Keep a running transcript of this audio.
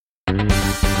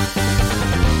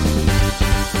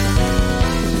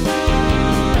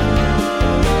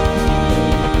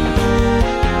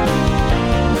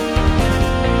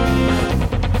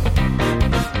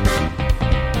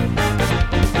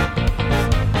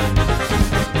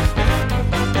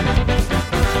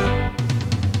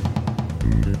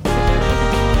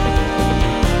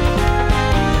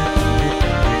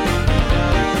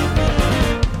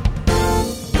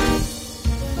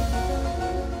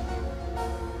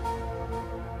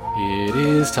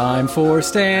is time for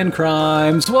Stan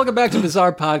Crimes. Welcome back to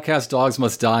Bizarre Podcast, Dogs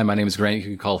Must Die. My name is Grant. You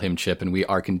can call him Chip, and we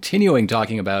are continuing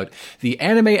talking about the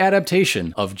anime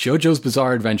adaptation of JoJo's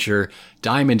Bizarre Adventure,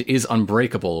 Diamond is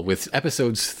Unbreakable, with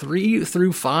episodes 3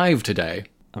 through 5 today.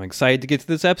 I'm excited to get to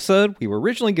this episode. We were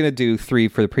originally going to do 3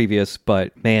 for the previous,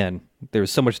 but man, there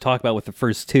was so much to talk about with the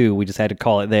first 2, we just had to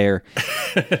call it there.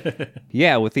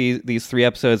 Yeah, with these 3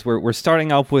 episodes, we're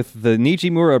starting off with the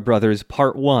Nijimura Brothers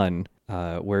Part 1.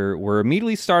 We're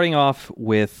immediately starting off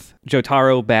with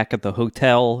Jotaro back at the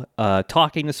hotel,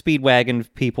 talking to Speedwagon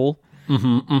people,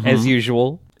 as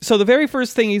usual. So the very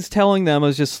first thing he's telling them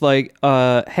is just like,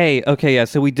 hey, okay, yeah,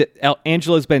 so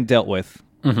Angelo's been dealt with.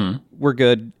 We're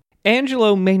good.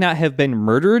 Angelo may not have been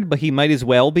murdered, but he might as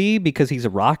well be because he's a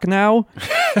rock now.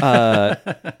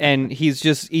 And he's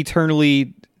just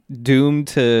eternally doomed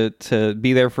to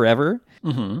be there forever.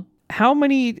 How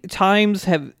many times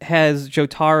has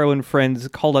Jotaro and friends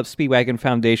called up Speedwagon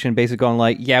Foundation, basically going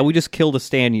like, yeah, we just killed a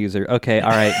stand user. Okay, all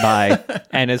right, bye.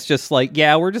 And it's just like,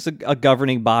 yeah, we're just a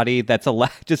governing body that's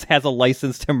just has a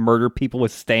license to murder people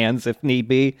with stands if need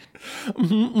be.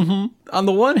 On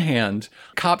the one hand,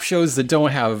 cop shows that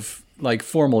don't have like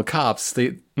formal cops,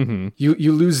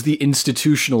 you lose the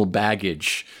institutional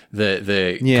baggage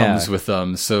that comes with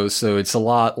them. So it's a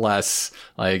lot less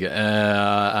like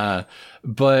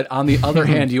but on the other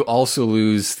hand, you also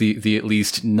lose the at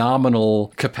least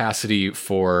nominal capacity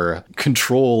for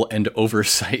control and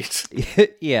oversight.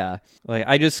 Yeah. Like,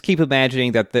 I just keep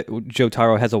imagining that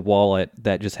Jotaro has a wallet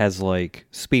that just has, like,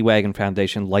 Speedwagon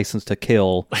Foundation license to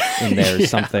kill in there or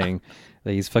something.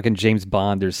 Like, he's fucking James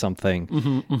Bond or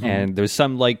something. And there's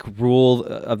some, like, rule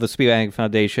of the Speedwagon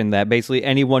Foundation that basically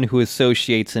anyone who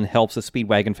associates and helps a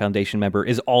Speedwagon Foundation member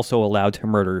is also allowed to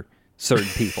murder certain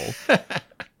people.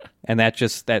 And that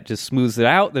just smooths it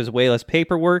out. There's way less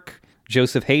paperwork.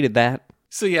 Joseph hated that.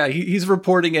 So yeah, he's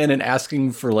reporting in and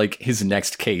asking for like his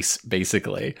next case,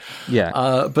 basically.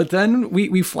 Yeah. But then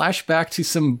we flash back to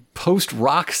some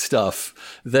post-rock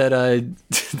stuff that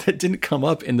that didn't come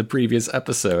up in the previous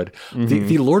episode.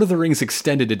 The Lord of the Rings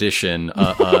Extended Edition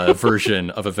version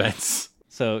of events.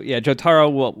 So yeah,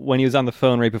 Jotaro, when he was on the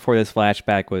phone right before this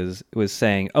flashback, was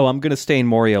saying, "Oh, I'm going to stay in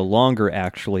Moria longer,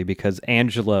 actually, because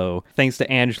thanks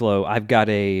to Angelo, I've got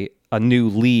a new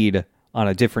lead on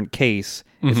a different case.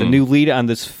 It's a new lead on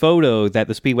this photo that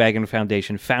the Speedwagon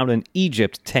Foundation found in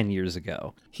Egypt 10 years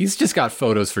ago." He's just got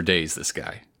photos for days, this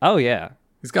guy. Oh, yeah.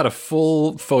 He's got a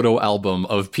full photo album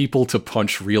of people to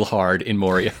punch real hard in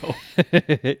Morio.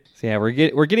 So yeah,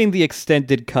 we're getting the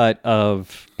extended cut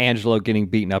of Angelo getting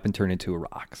beaten up and turned into a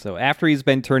rock. So after he's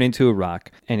been turned into a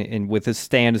rock, and with his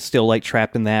stand still like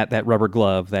trapped in that rubber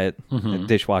glove, that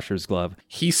dishwasher's glove,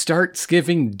 he starts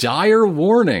giving dire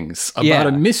warnings about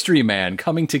a mystery man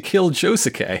coming to kill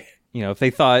Josuke. You know, if they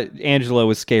thought Angelo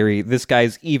was scary, this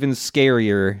guy's even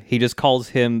scarier. He just calls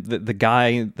him the guy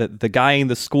in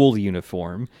the school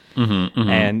uniform.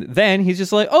 And then he's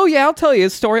just like, "Oh yeah, I'll tell you a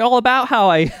story all about how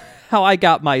I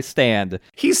got my stand."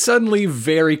 He's suddenly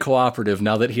very cooperative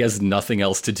now that he has nothing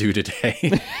else to do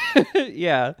today.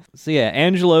 Yeah. So yeah,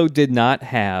 Angelo did not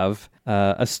have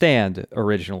a stand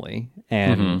originally.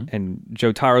 And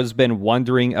Jotaro's been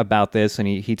wondering about this, and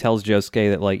he tells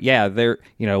Josuke that, like, yeah,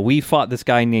 we fought this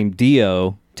guy named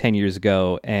Dio 10 years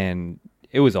ago, and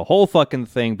it was a whole fucking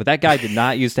thing, but that guy did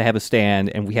not used to have a stand,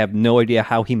 and we have no idea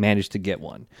how he managed to get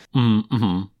one.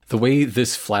 The way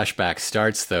this flashback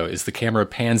starts, though, is the camera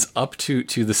pans up to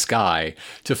the sky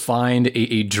to find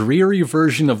a dreary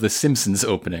version of The Simpsons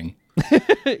opening.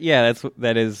 Yeah,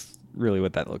 that is really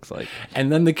what that looks like.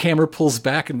 And then the camera pulls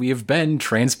back and we have been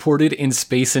transported in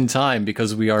space and time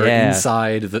because we are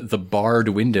inside the barred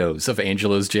windows of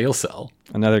Angelo's jail cell.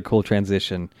 Another cool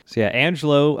transition. So yeah,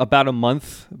 Angelo, about a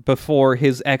month before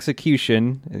his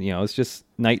execution, it's just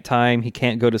nighttime, he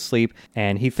can't go to sleep,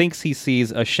 and he thinks he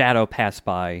sees a shadow pass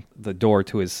by the door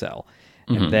to his cell.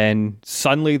 And then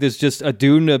suddenly there's just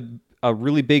a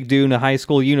really big dude in a high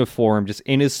school uniform just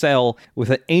in his cell with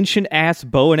an ancient-ass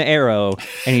bow and arrow,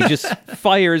 and he just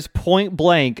fires point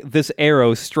blank this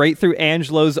arrow straight through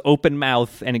Angelo's open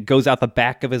mouth, and it goes out the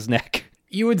back of his neck.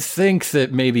 You would think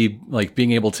that maybe like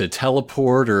being able to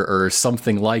teleport or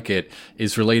something like it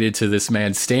is related to this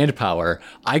man's stand power.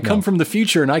 I come from the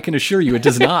future, and I can assure you it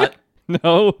does not.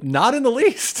 No. Not in the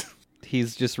least.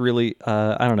 He's just really,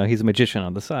 I don't know, he's a magician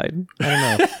on the side. I don't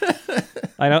know.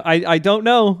 I don't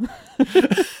know.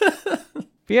 But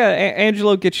yeah,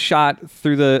 Angelo gets shot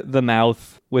through the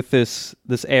mouth with this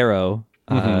arrow,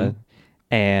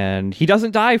 and he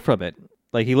doesn't die from it.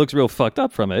 Like, he looks real fucked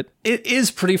up from it. It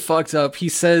is pretty fucked up. He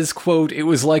says, quote, "It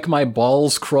was like my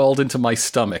balls crawled into my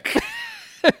stomach."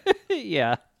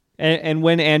 Yeah. And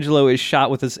when Angelo is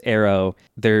shot with this arrow,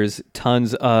 there's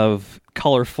tons of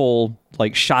colorful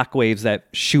like shockwaves that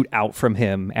shoot out from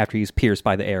him after he's pierced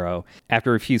by the arrow.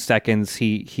 After a few seconds,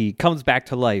 he comes back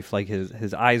to life, like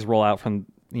his eyes roll out from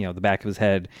the back of his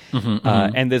head.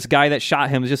 And this guy that shot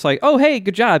him is just like, oh, hey,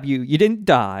 good job. You didn't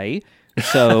die.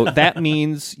 So that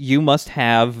means you must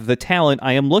have the talent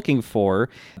I am looking for.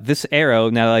 This arrow,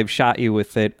 now that I've shot you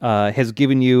with it, has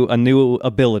given you a new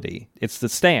ability. It's the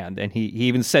stand. And he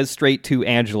even says straight to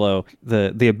Angelo,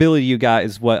 the ability you got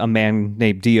is what a man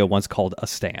named Dio once called a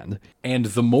stand. And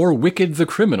the more wicked the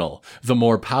criminal, the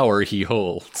more power he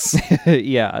holds.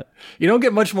 Yeah. You don't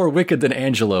get much more wicked than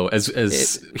Angelo as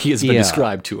he has been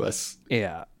described to us.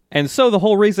 Yeah. And so the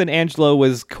whole reason Angelo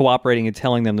was cooperating and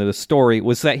telling them the story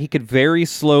was that he could very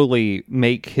slowly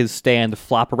make his stand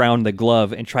flop around the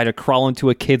glove and try to crawl into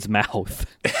a kid's mouth.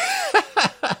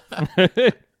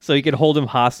 So he could hold him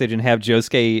hostage and have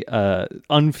Josuke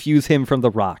unfuse him from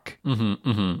the rock.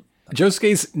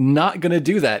 Josuke's not going to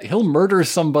do that. He'll murder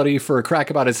somebody for a crack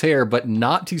about his hair, but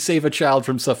not to save a child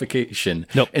from suffocation.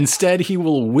 Nope. Instead, he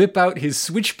will whip out his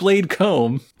switchblade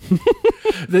comb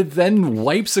that then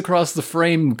wipes across the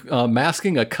frame,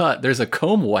 masking a cut. There's a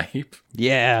comb wipe.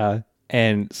 Yeah.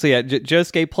 And so, yeah,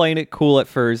 Josuke playing it cool at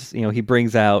first. He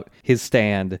brings out his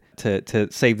stand to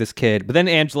save this kid. But then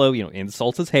Angelo,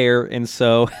 insults his hair. And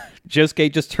so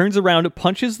Josuke just turns around,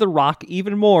 punches the rock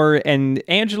even more. And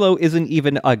Angelo isn't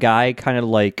even a guy kind of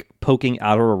like poking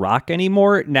out of a rock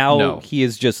anymore. Now He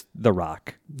is just the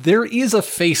rock. There is a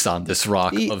face on this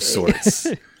rock of sorts.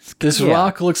 This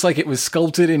rock looks like it was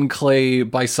sculpted in clay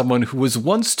by someone who was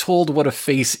once told what a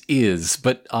face is,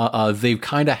 but they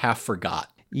kind of half forgot.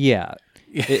 Yeah.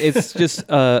 It's just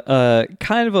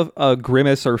kind of a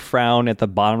grimace or frown at the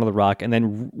bottom of the rock, and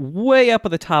then way up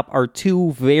at the top are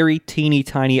two very teeny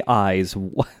tiny eyes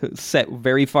set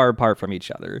very far apart from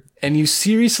each other. And you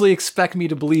seriously expect me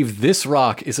to believe this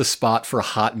rock is a spot for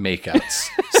hot makeouts?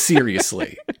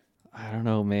 Seriously. I don't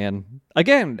know, man.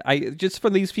 Again, just for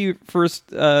these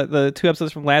the 2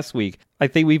 episodes from last week, I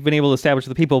think we've been able to establish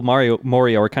the people of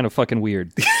Morio are kind of fucking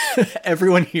weird.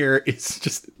 Everyone here is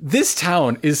just... This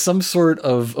town is some sort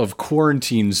of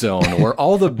quarantine zone where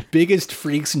all the biggest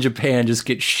freaks in Japan just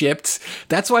get shipped.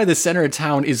 That's why the center of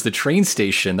town is the train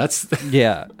station.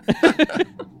 Yeah.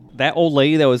 That old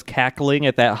lady that was cackling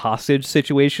at that hostage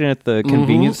situation at the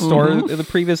convenience store in the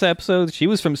previous episode, she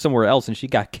was from somewhere else and she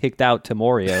got kicked out to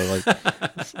Morio.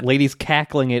 Like, this lady's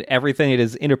cackling at everything it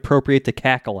is inappropriate to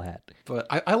cackle at. But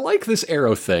I like this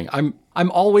arrow thing.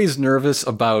 I'm always nervous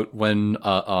about when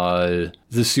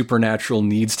the supernatural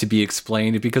needs to be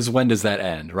explained, because when does that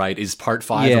end, right? Is part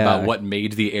 5 about what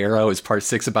made the arrow? Is part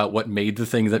 6 about what made the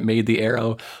thing that made the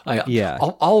arrow?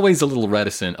 I'm always a little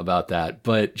reticent about that,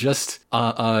 but just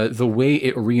the way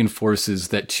it reinforces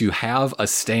that to have a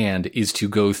stand is to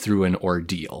go through an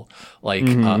ordeal. Like,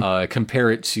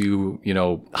 compare it to,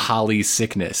 Holly's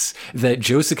sickness that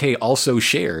Josuke also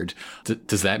shared.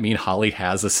 Does that mean Holly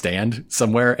has a stand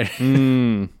somewhere?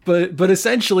 But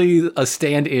essentially, a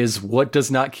stand is what does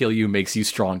not kill you makes you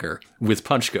stronger with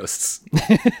punch ghosts.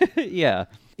 Yeah.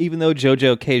 Even though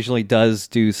JoJo occasionally does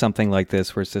do something like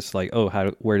this, where it's just like, oh,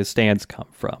 where do stands come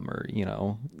from? Or,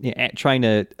 trying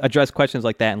to address questions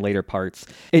like that in later parts.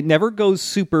 It never goes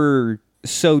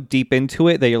so deep into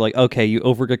it that you're like, okay, you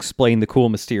over-explain the cool,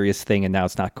 mysterious thing, and now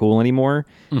it's not cool anymore.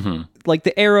 Like,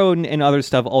 the arrow and other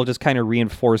stuff all just kind of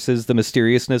reinforces the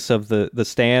mysteriousness of the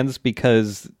stands,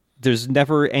 because there's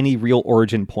never any real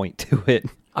origin point to it.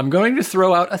 I'm going to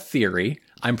throw out a theory.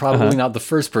 I'm probably not the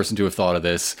first person to have thought of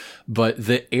this, but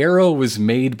the arrow was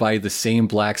made by the same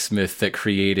blacksmith that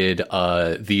created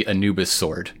the Anubis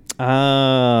sword.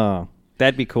 Oh,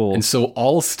 that'd be cool. And so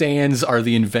all stands are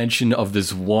the invention of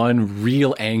this one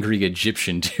real angry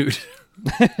Egyptian dude.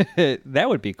 That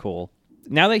would be cool.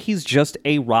 Now that he's just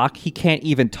a rock, he can't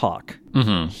even talk.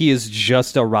 He is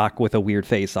just a rock with a weird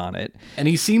face on it. And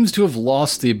he seems to have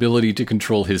lost the ability to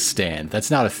control his stand. That's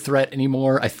not a threat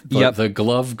anymore. The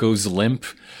glove goes limp.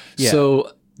 Yeah.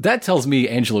 So that tells me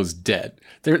Angelo's dead.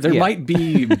 There might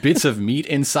be bits of meat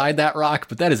inside that rock,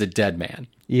 but that is a dead man.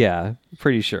 Yeah,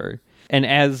 pretty sure. And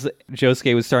as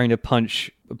Josuke was starting to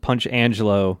punch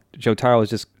Angelo, Jotaro was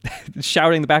just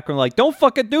shouting in the background like, "Don't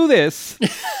fucking do this!"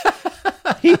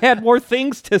 He had more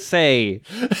things to say.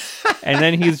 And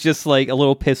then he's just like a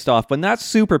little pissed off, but not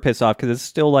super pissed off, because it's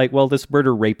still like, well, this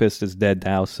murder rapist is dead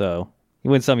now, so You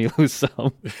win some, you lose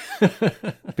some.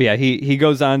 But yeah, he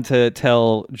goes on to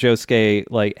tell Josuke,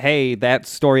 like, hey, that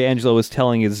story Angelo was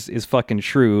telling is fucking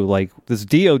true. Like, this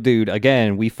Dio dude,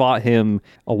 again, we fought him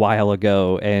a while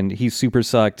ago, and he super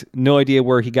sucked. No idea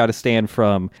where he got a stand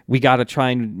from. We got to try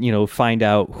and, find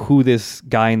out who this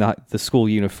guy in the school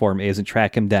uniform is and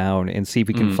track him down and see if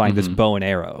we can find this bow and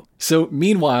arrow. So,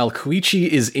 meanwhile, Koichi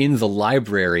is in the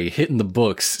library, hitting the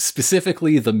books,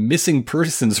 specifically the missing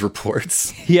persons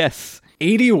reports. Yes.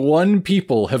 81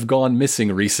 people have gone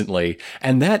missing recently,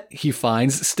 and that, he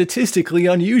finds, statistically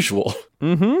unusual.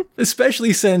 Mm-hmm.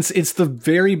 Especially since it's the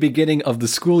very beginning of the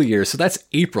school year, so that's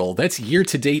April. That's year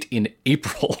to date in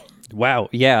April. Wow,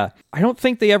 yeah. I don't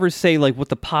think they ever say, like, what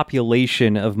the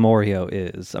population of Morio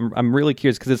is. I'm really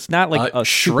curious, because it's not, like, a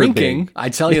shrinking, I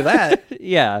tell you that.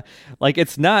 Yeah. Like,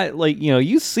 it's not, like,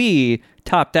 you see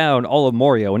top down all of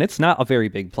Morio, and it's not a very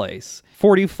big place.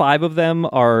 45 of them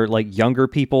are, like, younger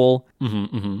people.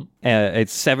 Mm-hmm, mm-hmm.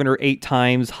 It's 7 or 8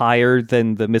 times higher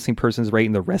than the missing persons rate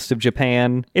in the rest of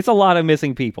Japan. It's a lot of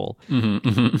missing people. Mm-hmm,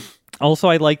 mm-hmm. Also,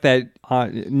 I like that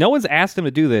no one's asked him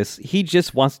to do this. He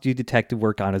just wants to do detective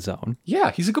work on his own. Yeah,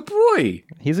 he's a good boy.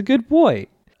 He's a good boy.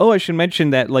 Oh, I should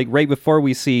mention that, like, right before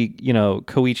we see,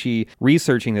 Koichi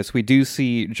researching this, we do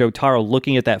see Jotaro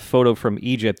looking at that photo from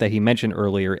Egypt that he mentioned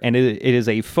earlier, and it is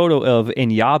a photo of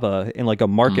Inyaba in, like, a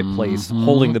marketplace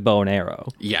holding the bow and arrow.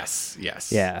 Yes.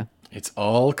 Yeah. It's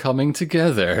all coming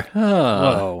together.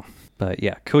 Oh. But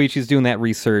yeah, Koichi's doing that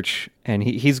research, and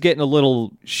he's getting a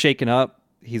little shaken up.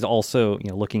 He's also,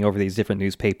 looking over these different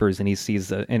newspapers, and he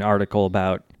sees an article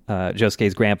about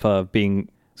Josuke's grandpa being,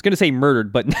 I was going to say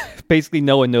murdered, but basically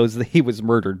no one knows that he was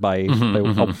murdered by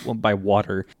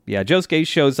water. Yeah, Josuke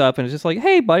shows up and is just like,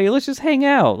 hey, buddy, let's just hang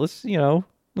out. Let's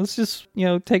just,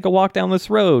 take a walk down this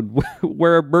road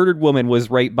where a murdered woman was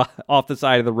right off the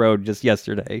side of the road just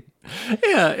yesterday.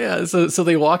 Yeah. So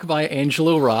they walk by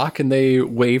Angelo Rock and they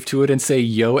wave to it and say,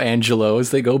 yo, Angelo, as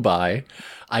they go by.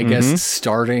 I guess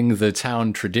starting the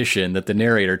town tradition that the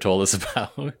narrator told us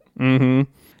about. Mm-hmm.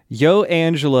 Yo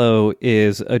Angelo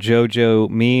is a JoJo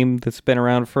meme that's been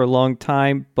around for a long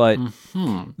time, but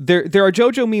there are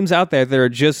JoJo memes out there that are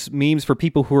just memes for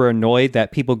people who are annoyed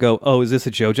that people go, oh, is this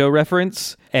a JoJo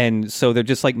reference? And so they're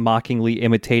just like mockingly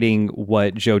imitating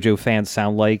what JoJo fans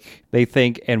sound like, they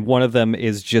think, and one of them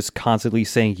is just constantly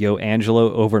saying Yo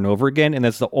Angelo over and over again, and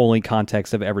that's the only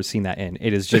context I've ever seen that in.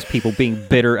 It is just people being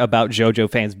bitter about JoJo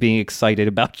fans being excited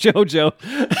about JoJo.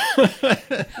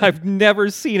 I've never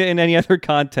seen it in any other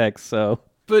context, so...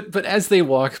 But as they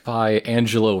walk by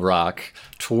Angelo Rock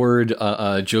toward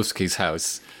Josuke's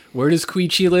house, where does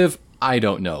Koichi live? I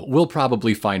don't know. We'll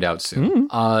probably find out soon.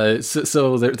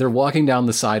 So they're walking down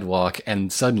the sidewalk,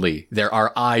 and suddenly there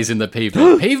are eyes in the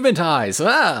pavement. Pavement eyes!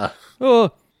 Ah!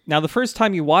 Oh. Now, the first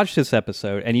time you watch this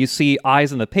episode and you see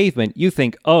eyes in the pavement, you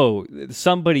think, oh,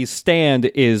 somebody's stand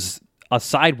is a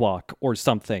sidewalk or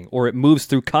something, or it moves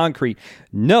through concrete.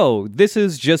 No, this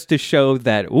is just to show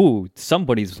that, ooh,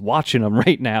 somebody's watching them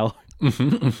right now.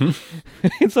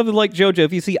 It's something like JoJo.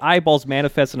 If you see eyeballs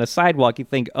manifest in a sidewalk, you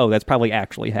think, oh, that's probably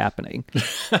actually happening.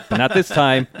 But not this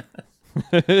time.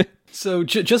 So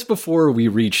just before we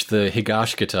reach the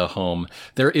Higashikata home,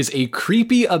 there is a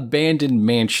creepy abandoned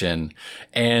mansion,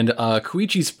 and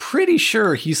Koichi's pretty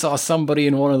sure he saw somebody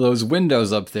in one of those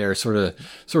windows up there, sort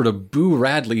of Boo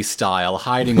Radley style,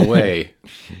 hiding away.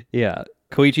 Yeah,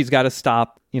 Koichi's got to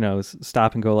stop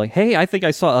and go like, hey, I think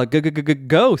I saw a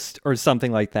ghost or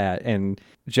something like that. And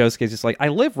Josuke's just like, I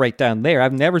live right down there.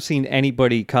 I've never seen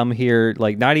anybody come here,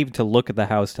 like, not even to look at the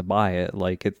house to buy it.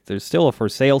 Like, there's still a for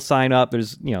sale sign up.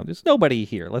 There's nobody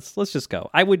here. Let's just go.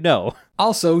 I would know.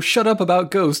 Also, shut up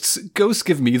about ghosts. Ghosts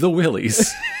give me the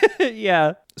willies.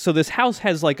 Yeah. So this house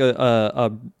has like a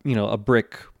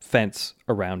brick fence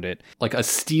around it, like a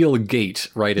steel gate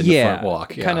right in the front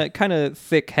walk. Yeah, kind of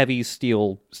thick, heavy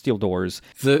steel doors.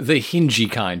 The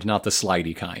hingy kind, not the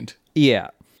slidey kind. Yeah,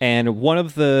 and one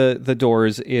of the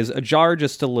doors is ajar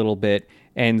just a little bit,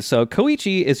 and so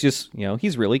Koichi is just,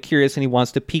 he's really curious and he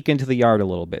wants to peek into the yard a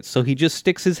little bit. So he just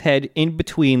sticks his head in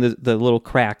between the little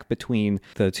crack between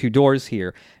the two doors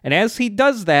here. And as he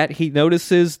does that, he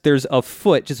notices there's a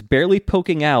foot just barely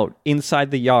poking out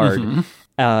inside the yard. Mm-hmm.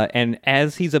 And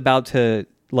as he's about to,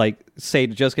 like, say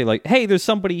to Josuke, like, hey, there's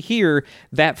somebody here,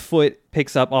 that foot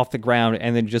picks up off the ground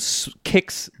and then just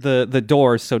kicks the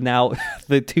door. So now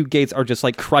the two gates are just,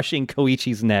 like, crushing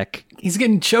Koichi's neck. He's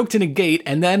getting choked in a gate,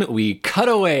 and then we cut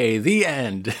away. The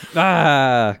end.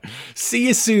 See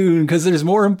you soon, because there's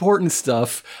more important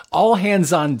stuff. All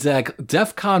hands on deck.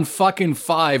 DEFCON fucking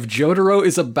 5. Jotaro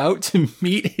is about to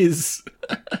meet his...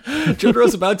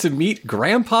 Jotaro's about to meet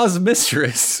Grandpa's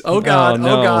mistress. Oh God,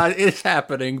 oh God, it's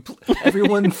happening.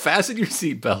 Everyone fasten your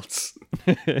seatbelts.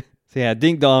 So yeah,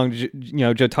 ding dong,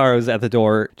 Jotaro's at the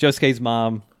door. Josuke's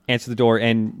mom answers the door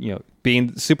and,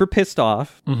 being super pissed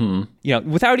off,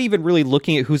 without even really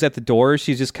looking at who's at the door,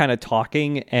 she's just kind of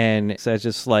talking and says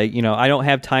just like, I don't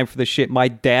have time for this shit. My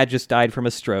dad just died from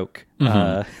a stroke.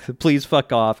 Please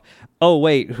fuck off. Oh,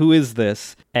 wait, who is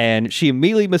this? And she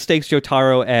immediately mistakes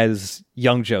Jotaro as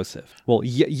young Joseph. Well,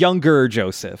 younger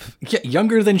Joseph. Yeah,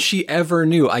 younger than she ever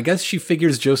knew. I guess she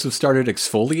figures Joseph started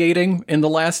exfoliating in the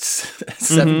last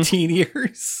 17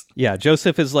 years. Yeah,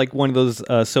 Joseph is like one of those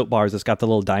soap bars that's got the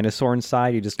little dinosaur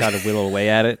inside. You just got to whittle away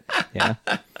at it. Yeah.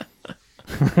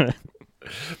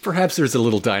 Perhaps there's a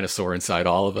little dinosaur inside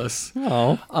all of us.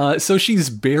 Oh. So she's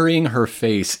burying her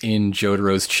face in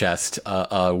Jotaro's chest,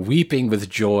 weeping with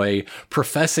joy,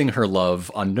 professing her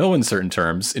love on no uncertain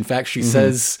terms. In fact, she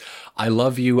says, I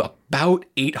love you about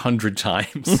 800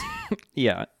 times.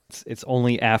 Yeah. It's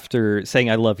only after saying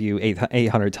I love you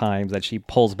 800 times that she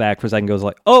pulls back for a second and goes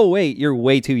like, oh, wait, you're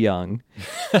way too young.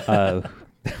 Well,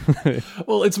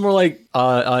 it's more like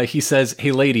he says,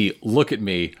 hey, lady, look at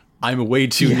me. I'm way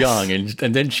too young.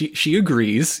 And then she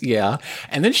agrees. Yeah.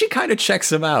 And then she kind of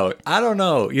checks him out. I don't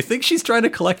know. You think she's trying to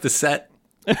collect the set?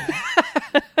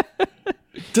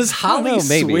 Does Holly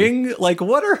swing? Like,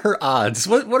 what are her odds?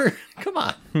 What are, come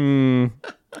on.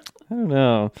 I don't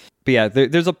know. But yeah,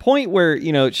 there's a point where,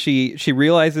 she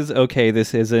realizes, okay,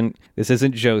 this isn't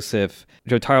Joseph.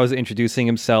 Jotaro's introducing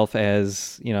himself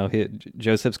as,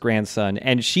 Joseph's grandson.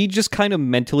 And she just kind of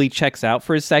mentally checks out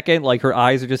for a second. Like her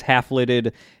eyes are just half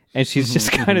lidded. And she's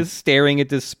just kind of staring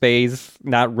into space,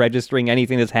 not registering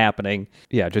anything that's happening.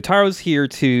 Yeah, Jotaro's here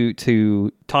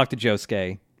to talk to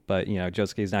Josuke. But,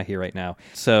 Josuke's not here right now.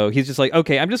 So he's just like,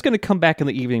 okay, I'm just going to come back in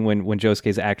the evening when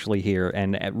Josuke's actually here.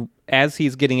 And as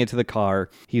he's getting into the car,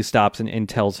 he stops and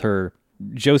tells her,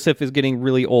 Joseph is getting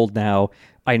really old now.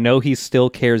 I know he still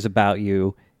cares about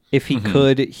you. If he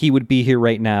could, he would be here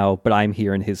right now, but I'm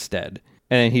here in his stead.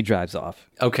 And then he drives off.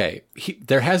 Okay,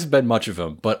 there hasn't been much of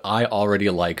him, but I already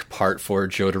like Part 4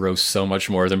 Jotaro so much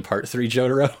more than Part 3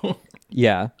 Jotaro.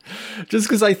 Yeah. Just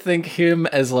because I think him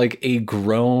as like a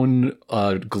grown,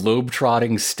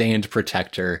 globe-trotting stand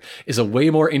protector is a way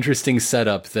more interesting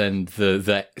setup than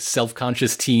the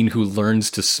self-conscious teen who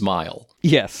learns to smile.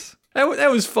 Yes.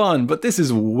 That was fun, but this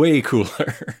is way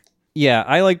cooler. Yeah,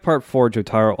 I like Part 4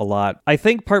 Jotaro a lot. I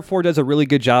think Part 4 does a really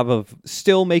good job of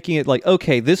still making it like,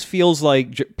 okay, this feels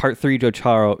like Part 3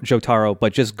 Jotaro,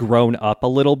 but just grown up a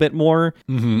little bit more.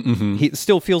 He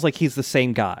still feels like he's the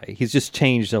same guy. He's just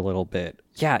changed a little bit.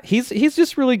 Yeah, he's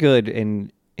just really good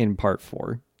in Part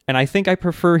 4. And I think I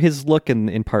prefer his look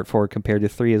in Part 4 compared to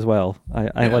 3 as well.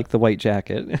 I like the white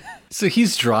jacket. So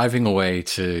he's driving away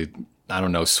to... I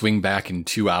don't know, swing back in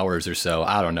 2 hours or so.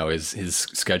 I don't know his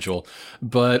schedule.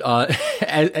 But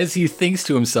as he thinks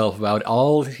to himself about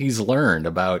all he's learned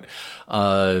about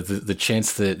the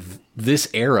chance that this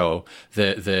arrow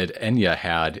that Enya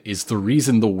had is the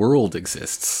reason the world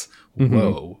exists.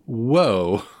 Whoa.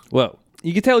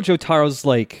 You can tell Jotaro's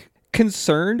like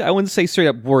concerned. I wouldn't say straight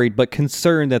up worried, but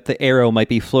concerned that the arrow might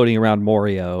be floating around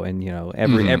Morio. And,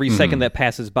 every second that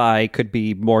passes by could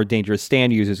be more dangerous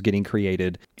stand users getting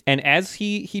created. And as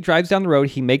he drives down the road,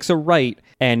 he makes a right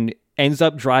and ends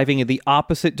up driving in the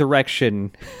opposite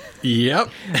direction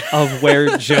of where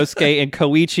Josuke and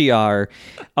Koichi are,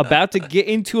 about to get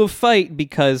into a fight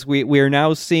because we are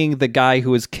now seeing the guy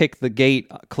who has kicked the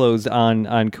gate closed on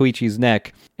Koichi's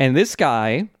neck. And this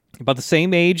guy, about the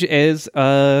same age as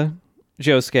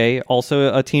Josuke,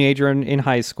 also a teenager in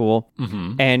high school,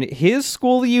 and his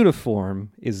school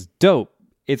uniform is dope.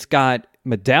 It's got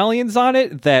medallions on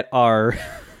it that are...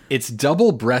 It's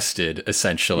double-breasted,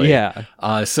 essentially. Yeah.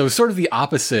 So sort of the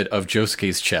opposite of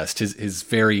Josuke's chest. His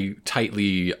very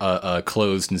tightly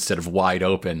closed instead of wide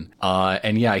open.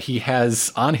 And yeah, he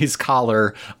has on his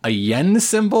collar a yen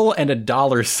symbol and a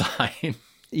dollar sign.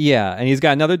 Yeah, and he's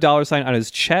got another dollar sign on his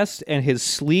chest, and his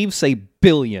sleeves say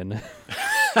billion.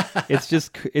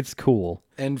 It's cool.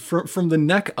 And from the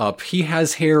neck up, he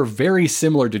has hair very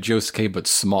similar to Josuke, but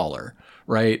smaller,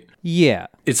 right? Yeah.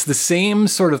 It's the same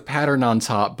sort of pattern on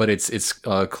top, but it's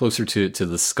closer to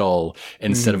the skull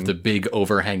instead of the big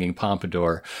overhanging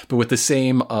pompadour, but with the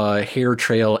same hair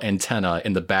trail antenna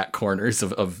in the back corners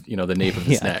of the nape of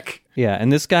his neck. Yeah,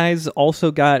 and this guy's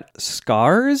also got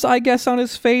scars, I guess, on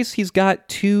his face. He's got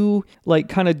two, like,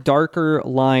 kind of darker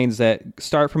lines that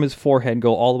start from his forehead and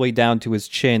go all the way down to his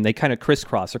chin. They kind of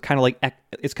crisscross. They're kind of like,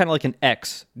 it's kind of like an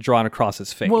X drawn across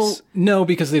his face. Well, no,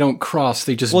 because they don't cross.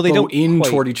 They just bow in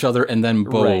toward each other and then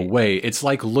bow away. It's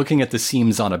like looking at the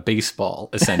seams on a baseball,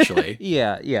 essentially.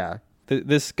 Yeah.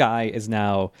 This guy is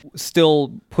now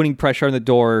still putting pressure on the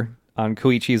door on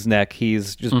Koichi's neck.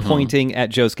 He's just pointing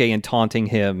at Josuke and taunting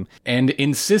him. And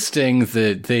insisting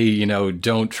that they,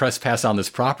 don't trespass on this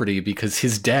property because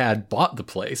his dad bought the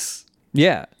place.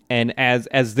 Yeah. And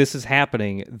as this is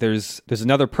happening, there's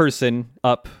another person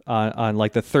up on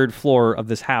like the third floor of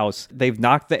this house. They've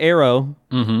knocked the arrow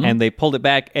and they pulled it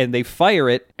back and they fire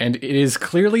it. And it is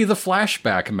clearly the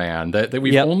flashback man that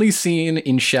we've only seen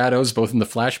in shadows, both in the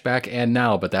flashback and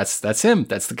now. But that's him.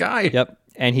 That's the guy. Yep.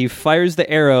 And he fires the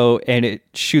arrow and it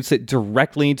shoots it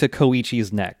directly into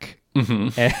Koichi's neck. And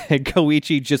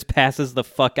Koichi just passes the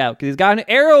fuck out because he's got an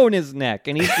arrow in his neck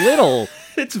and he's little.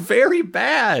 It's very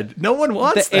bad. No one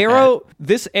wants the arrow.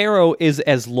 This arrow is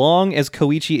as long as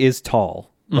Koichi is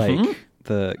tall. Like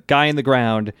the guy in the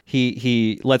ground,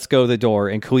 he lets go of the door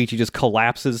and Koichi just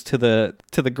collapses to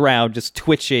the ground, just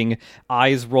twitching,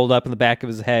 eyes rolled up in the back of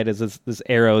his head as this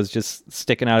arrow is just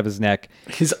sticking out of his neck.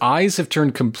 His eyes have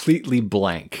turned completely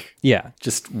blank. Yeah.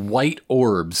 Just white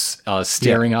orbs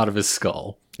staring out of his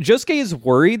skull. Josuke is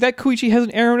worried that Koichi has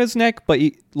an arrow in his neck, but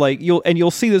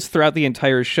you'll see this throughout the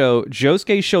entire show.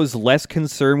 Josuke shows less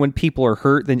concern when people are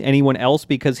hurt than anyone else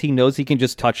because he knows he can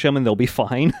just touch them and they'll be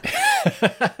fine.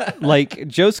 Like,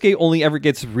 Josuke only ever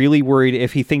gets really worried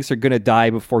if he thinks they're going to die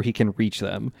before he can reach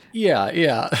them.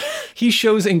 Yeah. He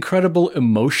shows incredible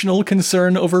emotional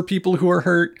concern over people who are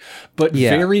hurt, but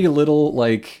very little,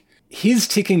 like... His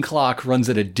ticking clock runs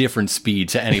at a different speed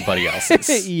to anybody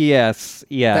else's. Yes,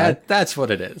 yeah. That's what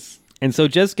it is. And so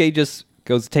Josuke just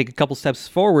goes to take a couple steps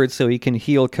forward so he can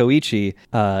heal Koichi,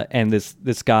 and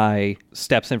this guy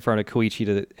steps in front of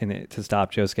Koichi to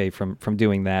stop Josuke from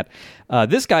doing that.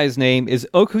 This guy's name is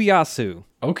Okuyasu.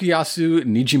 Okuyasu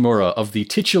Nijimura of the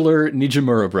titular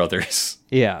Nijimura brothers.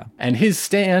 Yeah. And his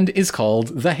stand is called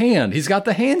The Hand. He's got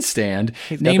the hand stand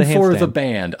named for the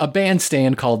band. A band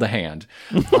stand called The Hand.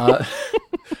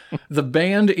 The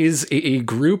band is a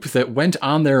group that went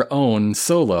on their own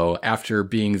solo after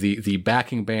being the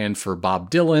backing band for Bob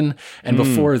Dylan, and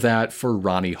before that for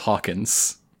Ronnie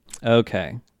Hawkins.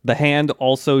 Okay. The Hand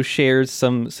also shares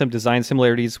some design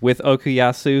similarities with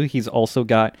Okuyasu. He's also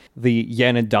got the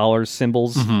yen and dollar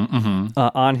symbols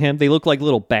on him. They look like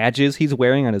little badges he's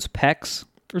wearing on his pecs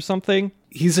or something.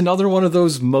 He's another one of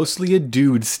those mostly a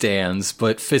dude stands,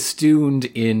 but festooned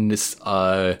in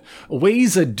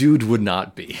ways a dude would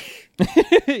not be.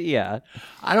 Yeah.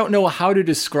 I don't know how to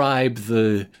describe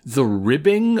the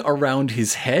ribbing around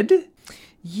his head.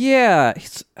 Yeah,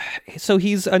 so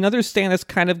he's another stand that's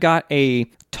kind of got a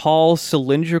tall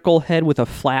cylindrical head with a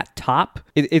flat top.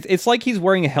 It's like he's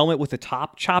wearing a helmet with the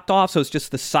top chopped off, so it's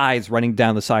just the sides running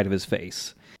down the side of his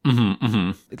face.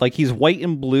 Like he's white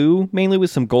and blue, mainly with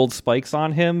some gold spikes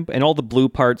on him, and all the blue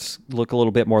parts look a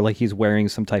little bit more like he's wearing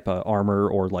some type of armor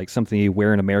or like something you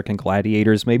wear in American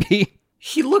Gladiators, maybe.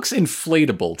 He looks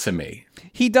inflatable to me.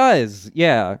 He does,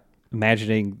 yeah.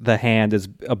 Imagining the Hand as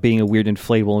being a weird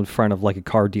inflatable in front of like a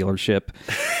car dealership.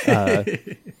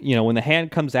 When the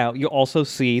hand comes out, you also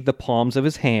see the palms of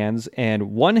his hands,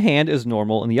 and one hand is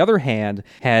normal, and the other hand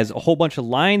has a whole bunch of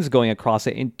lines going across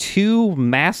it in two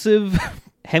massive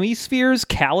hemispheres,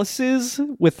 calluses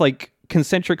with like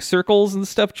concentric circles and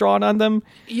stuff drawn on them.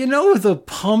 You know the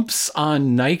pumps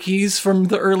on Nikes from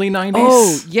the early 90s?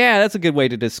 Oh, yeah, that's a good way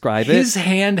to describe it. His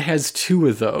hand has two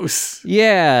of those.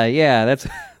 Yeah,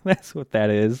 that's what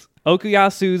that is.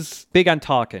 Okuyasu's big on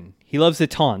talking. He loves to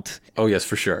taunt. Oh, yes,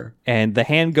 for sure. And the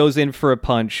Hand goes in for a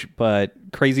punch, but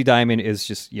Crazy Diamond is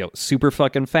just, super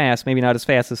fucking fast. Maybe not as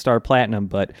fast as Star Platinum,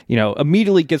 but,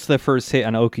 immediately gets the first hit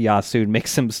on Okuyasu and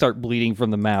makes him start bleeding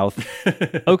from the mouth.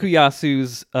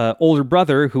 Okuyasu's older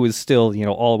brother, who is still,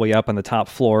 all the way up on the top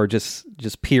floor, just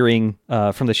peering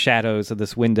from the shadows of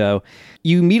this window.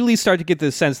 You immediately start to get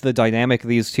the sense of the dynamic of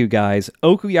these two guys.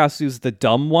 Okuyasu's the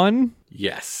dumb one.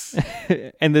 Yes.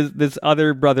 And this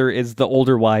other brother is the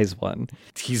older wise one.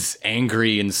 He's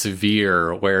angry and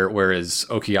severe, whereas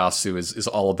Okuyasu is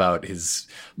all about his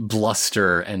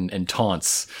bluster and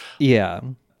taunts. Yeah,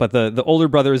 but the older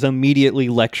brother is immediately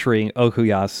lecturing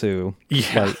Okuyasu.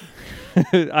 Yeah. Like,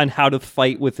 on how to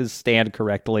fight with his stand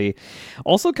correctly.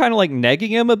 Also kind of like negging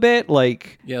him a bit,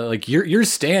 like... Yeah, like, your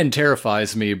stand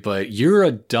terrifies me, but you're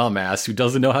a dumbass who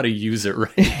doesn't know how to use it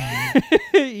right.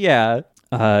 Yeah.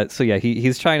 So yeah,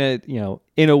 he's trying to,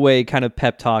 in a way, kind of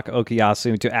pep talk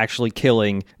Okuyasu into actually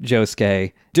killing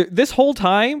Josuke. This whole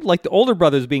time, like, the older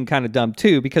brother's being kind of dumb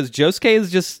too, because Josuke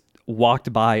has just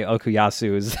walked by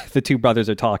Okuyasu as the two brothers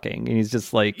are talking, and he's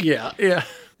just like... Yeah.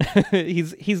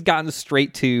 he's gotten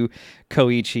straight to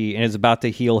Koichi and is about to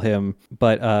heal him,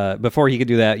 but before he could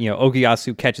do that,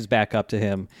 Okuyasu catches back up to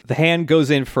him. The hand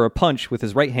goes in for a punch with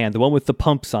his right hand, the one with the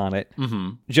pumps on it.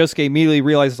 Josuke immediately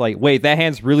realizes, like, wait, that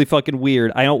hand's really fucking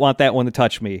weird. I don't want that one to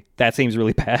touch me. That seems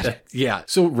really bad. Yeah.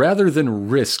 So rather than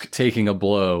risk taking a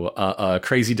blow,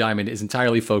 Crazy Diamond is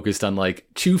entirely focused on, like,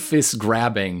 two fists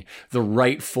grabbing the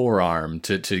right forearm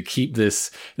to keep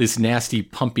this nasty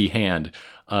pumpy hand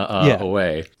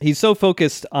away. He's so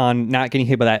focused on not getting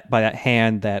hit by that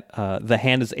hand that the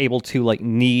hand is able to, like,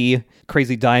 knee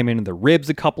Crazy Diamond in the ribs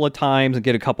a couple of times and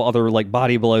get a couple other, like,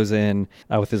 body blows in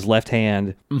with his left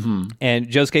hand. And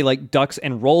Josuke, like, ducks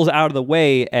and rolls out of the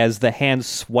way as the hand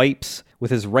swipes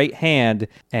with his right hand,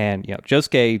 and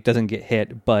Josuke doesn't get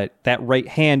hit, but that right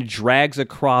hand drags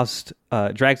across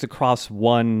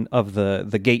one of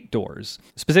the gate doors,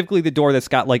 specifically the door that's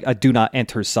got, like, a "Do Not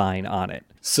Enter" sign on it.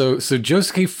 So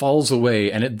Josuke falls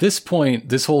away, and at this point,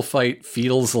 this whole fight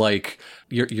feels like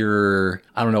you're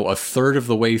I don't know, a third of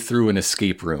the way through an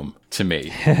escape room to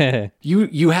me.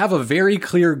 You have a very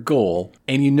clear goal,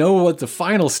 and you know what the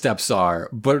final steps are,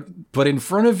 but in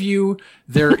front of you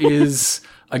there is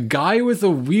a guy with a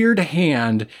weird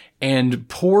hand, and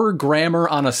poor grammar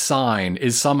on a sign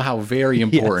is somehow very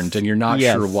important, and you're not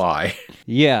sure why.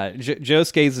 Yeah,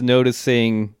 Josuke's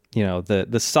noticing,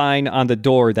 the sign on the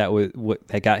door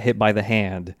that got hit by the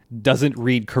hand doesn't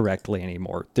read correctly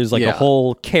anymore. There's, like, a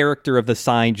whole character of the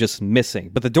sign just missing,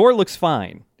 but the door looks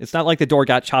fine. It's not like the door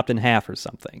got chopped in half or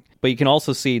something. But you can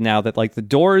also see now that, like, the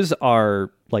doors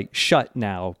are, like, shut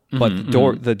now, but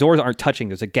the doors aren't touching.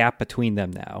 There's a gap between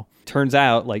them now. Turns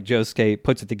out, like, Josuke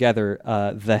puts it together,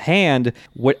 the hand,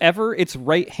 whatever its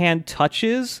right hand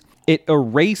touches, it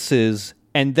erases,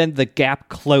 and then the gap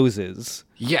closes.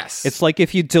 Yes. It's like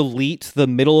if you delete the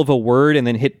middle of a word and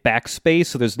then hit backspace,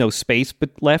 so there's no space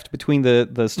left between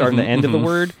the start and the end of the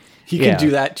word. He can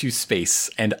do that to space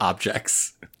and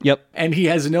objects. Yep. And he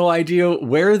has no idea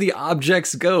where the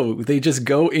objects go. They just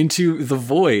go into the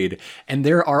void. And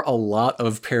there are a lot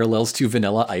of parallels to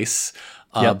Vanilla Ice,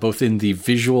 both in the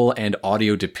visual and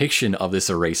audio depiction of this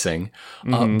erasing.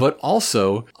 But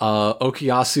also,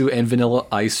 Okuyasu and Vanilla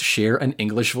Ice share an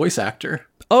English voice actor.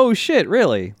 Oh, shit,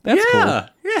 really? That's cool.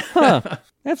 Yeah. Huh.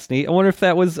 That's neat. I wonder if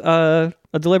that was a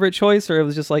deliberate choice, or it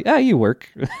was just like, you work.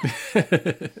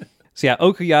 So yeah,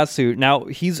 Okuyasu, now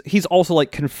he's also,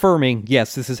 like, confirming,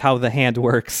 yes, this is how the hand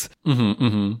works.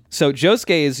 So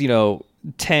Josuke is,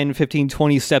 10, 15,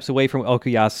 20 steps away from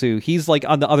Okuyasu. He's, like,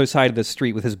 on the other side of the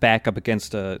street with his back up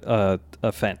against a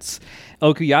fence.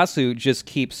 Okuyasu just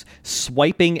keeps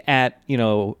swiping at,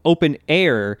 open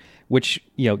air, which,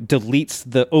 deletes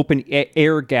the open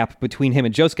air gap between him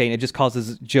and Josuke, and it just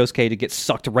causes Josuke to get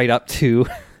sucked right up to...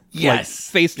 like,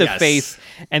 face to face,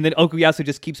 and then Okuyasu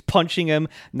just keeps punching him,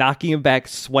 knocking him back,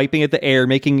 swiping at the air,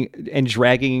 making and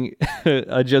dragging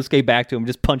Josuke back to him,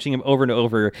 just punching him over and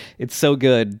over. It's so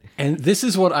good. And this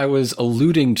is what I was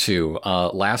alluding to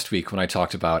last week when I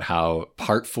talked about how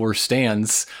Part 4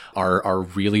 stands are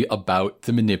really about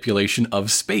the manipulation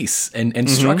of space and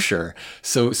structure.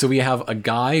 So we have a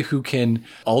guy who can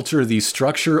alter the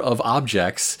structure of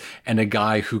objects and a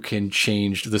guy who can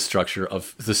change the structure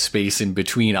of the space in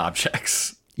between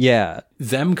objects. Yeah.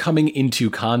 Them coming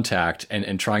into contact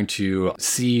and trying to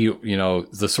see,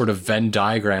 the sort of Venn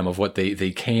diagram of what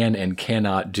they can and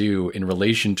cannot do in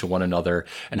relation to one another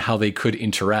and how they could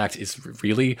interact is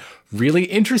really, really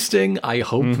interesting. I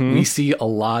hope we see a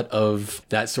lot of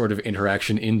that sort of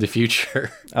interaction in the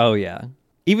future. Oh, yeah.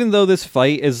 Even though this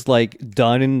fight is, like,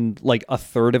 done in, like, a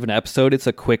third of an episode, it's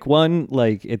a quick one.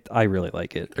 Like, I really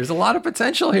like it. There's a lot of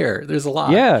potential here. There's a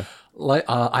lot. Yeah. Like,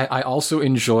 I also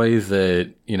enjoy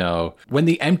that, when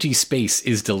the empty space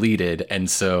is deleted and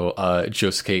so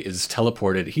Josuke is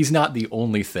teleported, he's not the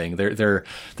only thing.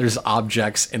 There's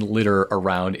objects and litter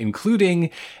around, including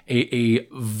a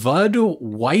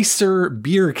Budweiser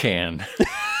beer can.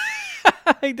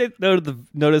 I did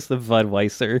notice the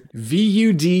Budweiser.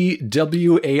 Vudwaicer,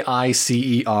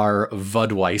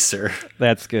 Budweiser.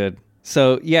 That's good.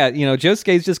 So, yeah,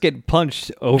 Josuke's just getting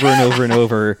punched over and over and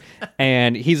over,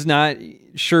 and he's not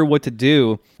sure what to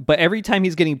do. But every time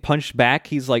he's getting punched back,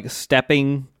 he's, like,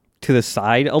 stepping to the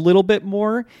side a little bit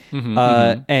more.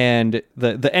 And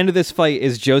the end of this fight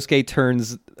is Josuke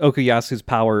turns Okuyasu's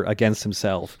power against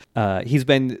himself. He's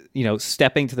been,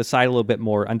 stepping to the side a little bit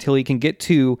more until he can get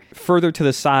to further to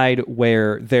the side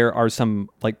where there are some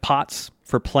like pots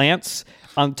for plants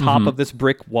on top of this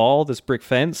brick wall, this brick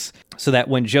fence, so that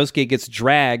when Josuke gets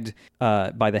dragged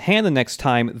by the hand the next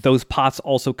time, those pots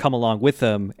also come along with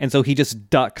him. And so he just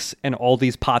ducks, and all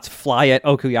these pots fly at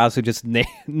Okuyasu, just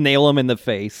nail him in the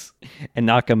face and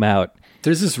knock him out.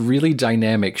 There's this really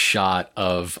dynamic shot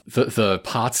of the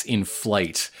pots in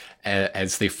flight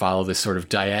as they follow this sort of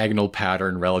diagonal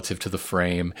pattern relative to the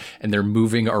frame, and they're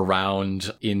moving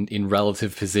around in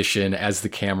relative position as the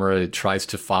camera tries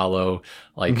to follow,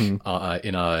 like in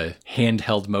a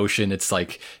handheld motion. It's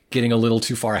like getting a little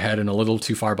too far ahead and a little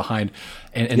too far behind,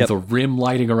 and the rim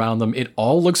lighting around them. It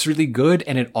all looks really good,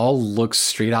 and it all looks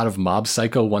straight out of Mob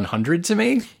Psycho 100 to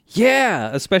me. Yeah,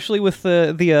 especially with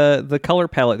the color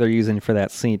palette they're using for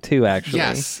that scene too, actually.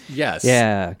 Yes.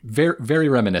 Yeah. Very, very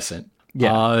reminiscent.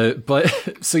 Yeah.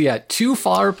 So 2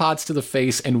 flower pots to the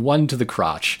face and 1 to the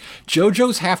crotch.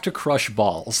 JoJo's have to crush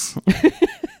balls.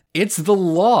 It's the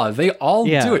law. They all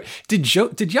do it.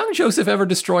 Did young Joseph ever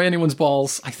destroy anyone's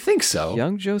balls? I think so.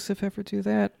 Young Joseph ever do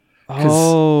that?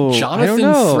 Because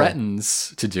Jonathan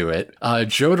threatens to do it.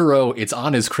 Jotaro, it's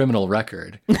on his criminal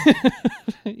record.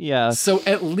 Yeah. So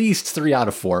at least 3 out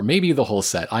of 4, maybe the whole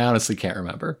set. I honestly can't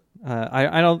remember.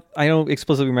 I don't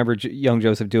explicitly remember young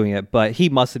Joseph doing it, but he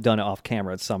must have done it off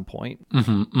camera at some point.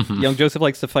 Young Joseph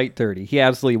likes to fight dirty. He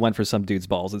absolutely went for some dude's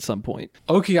balls at some point.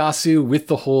 Okuyasu with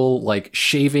the whole like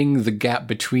shaving the gap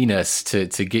between us to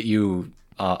get you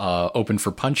open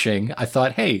for punching. I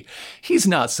thought, hey, he's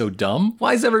not so dumb.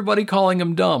 Why is everybody calling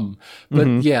him dumb?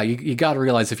 But yeah, you got to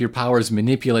realize if your power is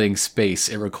manipulating space,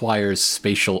 it requires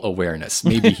spatial awareness.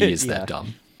 Maybe he is that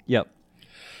dumb. Yep.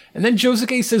 And then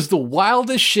Josuke says the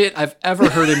wildest shit I've ever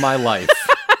heard in my life.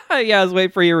 Yeah, I was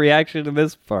waiting for your reaction to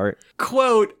this part.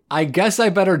 Quote, I guess I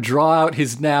better draw out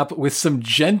his nap with some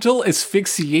gentle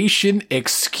asphyxiation.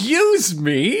 Excuse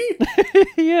me?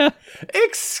 Yeah.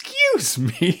 Excuse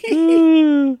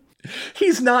me?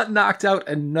 He's not knocked out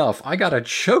enough. I gotta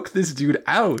choke this dude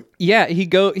out. Yeah, he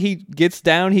gets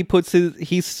down,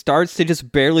 he starts to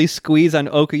just barely squeeze on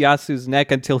Okuyasu's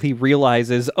neck until he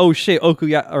realizes, oh shit,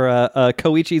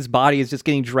 Koichi's body is just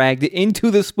getting dragged into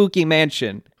the spooky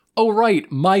mansion. Oh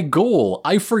right, my goal.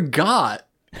 I forgot.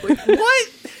 What?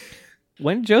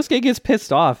 When Josuke gets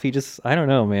pissed off, I don't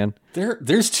know, man.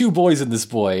 There's 2 boys in this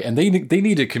boy, and they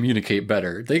need to communicate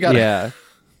better. They gotta... Yeah.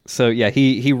 So yeah,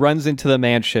 he runs into the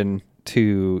mansion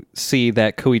to see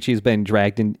that Koichi's been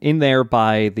dragged in there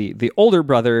by the older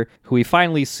brother, who we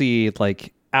finally see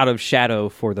like out of shadow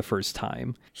for the first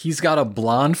time. He's got a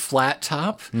blonde flat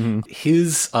top.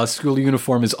 His school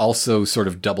uniform is also sort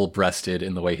of double-breasted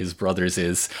in the way his brother's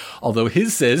is, although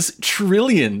his says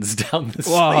trillions down the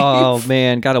sleeve. Oh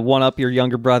man, gotta one up your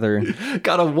younger brother.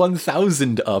 Gotta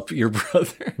 1,000 up your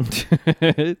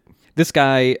brother. This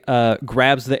guy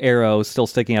grabs the arrow still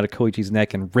sticking out of Koichi's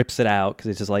neck and rips it out because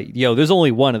it's just like, yo, there's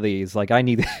only one of these. Like, I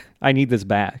need this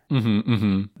back.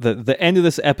 The end of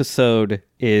this episode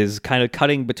is kind of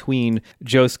cutting between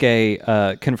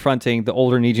Josuke confronting the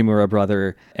older Nijimura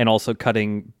brother and also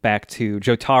cutting back to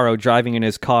Jotaro driving in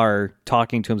his car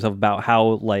talking to himself about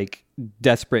how like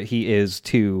desperate he is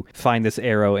to find this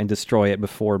arrow and destroy it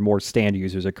before more stand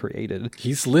users are created.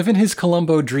 He's living his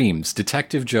Columbo dreams,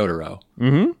 Detective Jotaro.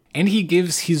 And he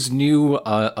gives his new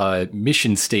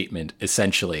mission statement,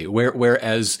 essentially,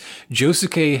 whereas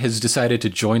Josuke has decided to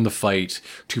join the fight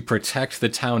to protect the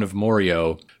town of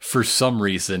Morio for some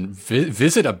reason.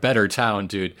 Visit a better town,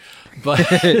 dude.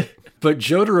 But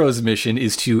Jotaro's mission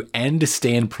is to end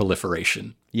stand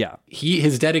proliferation. Yeah. He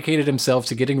has dedicated himself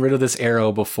to getting rid of this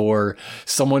arrow before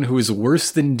someone who is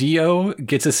worse than Dio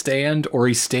gets a stand, or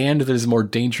a stand that is more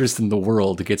dangerous than the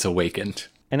world gets awakened.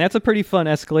 And that's a pretty fun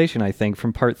escalation, I think,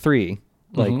 from part 3.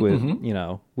 Like,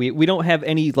 we don't have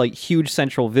any, like, huge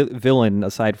central villain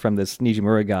aside from this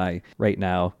Nijimura guy right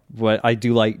now. But I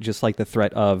do like, just like the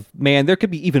threat of, man, there could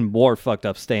be even more fucked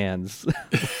up stands.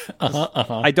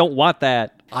 I don't want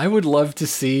that. I would love to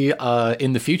see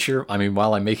in the future, I mean,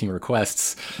 while I'm making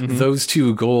requests, those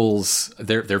 2 goals,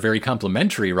 they're very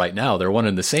complementary right now. They're one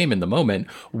and the same in the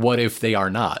moment. What if they are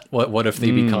not? What if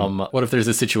they become, what if there's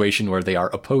a situation where they are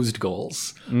opposed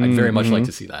goals? I'd very much like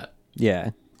to see that.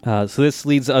 Yeah. So this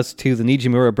leads us to the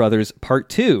Nijimura brothers part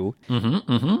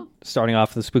 2. Starting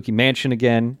off the spooky mansion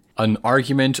again. An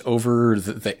argument over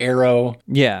the arrow.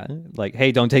 Yeah. Like,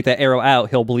 hey, don't take that arrow out.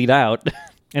 He'll bleed out.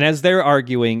 And as they're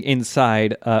arguing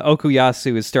inside,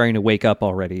 Okuyasu is starting to wake up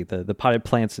already. The potted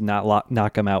plants did not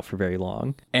knock him out for very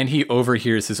long. And he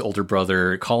overhears his older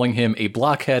brother calling him a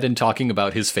blockhead and talking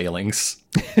about his failings.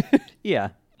 Yeah.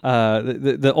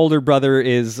 The older brother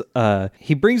is,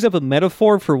 he brings up a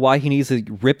metaphor for why he needs to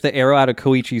rip the arrow out of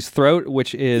Koichi's throat,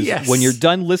 which is when you're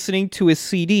done listening to his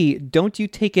CD, don't you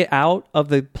take it out of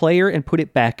the player and put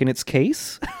it back in its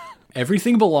case?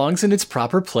 Everything belongs in its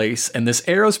proper place, and this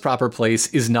arrow's proper place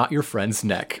is not your friend's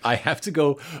neck. I have to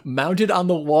go mount it on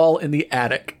the wall in the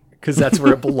attic, because that's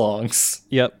where it belongs.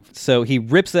 Yep. So he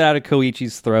rips it out of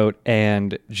Koichi's throat,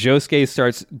 and Josuke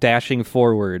starts dashing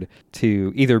forward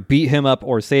to either beat him up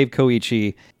or save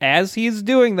Koichi. As he's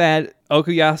doing that,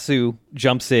 Okuyasu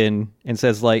jumps in and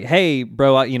says, like, hey,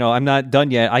 bro, I'm not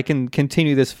done yet. I can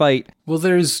continue this fight. Well,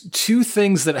 there's two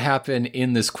things that happen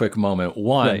in this quick moment.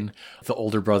 One, the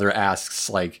older brother asks,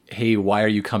 like, hey, why are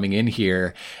you coming in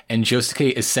here? And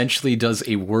Josuke essentially does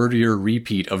a wordier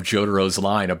repeat of Jotaro's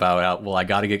line about, well, I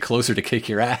got to get closer to kick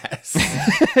your ass.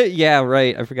 Yeah,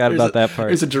 right. I forgot about that part.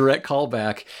 There's a direct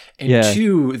callback. And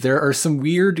two, there are some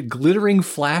weird glittering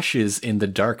flashes in the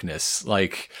darkness,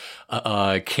 like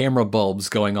camera bulbs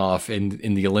going off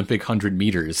in the Olympic 100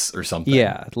 meters or something.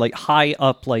 Yeah, like high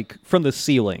up, like from the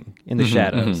ceiling in the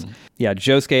shadows. Yeah,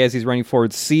 Josuke, as he's running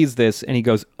forward, sees this and he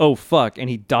goes, oh, fuck. And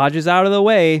he dodges out of the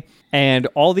way, and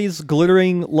all these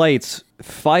glittering lights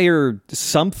fire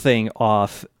something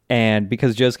off. And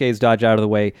because Josuke's dodged out of the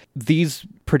way, these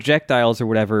projectiles or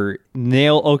whatever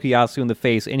nail Okuyasu in the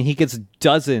face, and he gets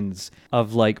dozens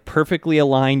of like perfectly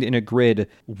aligned in a grid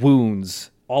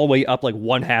wounds all the way up like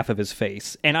one half of his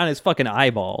face and on his fucking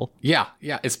eyeball. Yeah,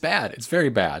 it's bad. It's very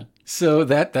bad. So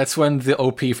that's when the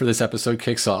OP for this episode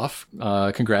kicks off.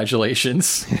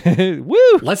 Congratulations.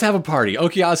 Woo! Let's have a party.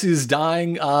 Okuyasu's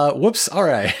dying. Whoops. All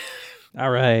right.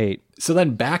 All right. So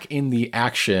then back in the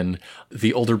action,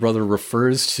 the older brother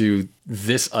refers to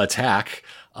this attack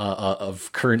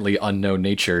of currently unknown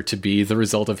nature to be the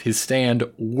result of his stand,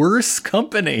 Worse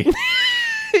Company.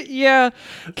 Yeah.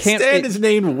 Stand is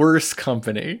named Worse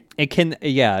Company.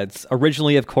 It's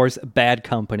originally, of course, Bad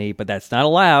Company, but that's not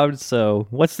allowed. So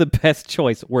what's the best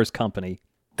choice? Worse Company.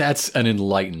 That's an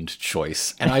enlightened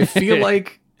choice. And I feel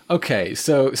like, okay,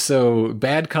 so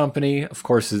Bad Company, of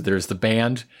course, there's the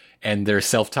band and their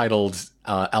self-titled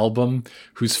album,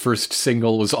 whose first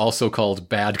single was also called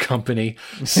Bad Company.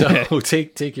 So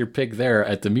take your pick there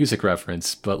at the music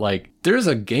reference. But like, there's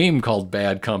a game called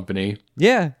Bad Company.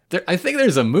 Yeah. I think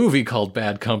there's a movie called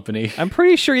Bad Company. I'm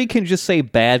pretty sure you can just say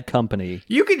Bad Company.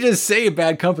 You can just say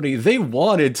Bad Company. They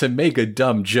wanted to make a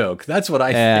dumb joke. That's what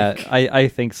I think. I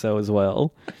think so as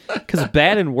well. Because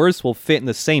bad and worse will fit in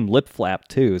the same lip flap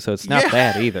too, so it's not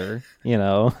bad either.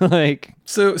 Like.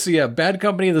 So yeah, Bad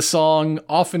Company, the song,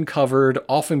 often covered,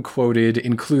 often quoted,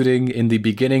 including in the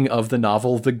beginning of the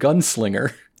novel The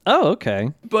Gunslinger. Oh,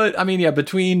 okay. But, I mean, yeah,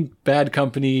 between Bad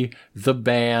Company, the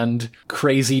band,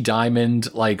 Crazy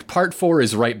Diamond, like, part 4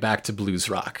 is right back to blues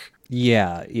rock.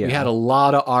 Yeah. We had a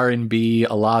lot of R&B,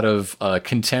 a lot of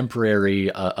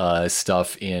contemporary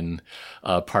stuff in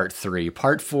part 3.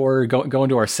 Part 4, going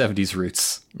to our 70s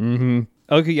roots. Mm-hmm.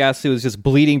 Okuyasu is just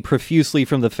bleeding profusely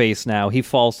from the face now. He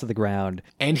falls to the ground.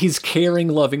 And his caring,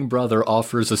 loving brother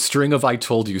offers a string of I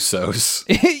told you so's.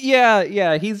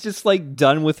 Yeah. He's just like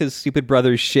done with his stupid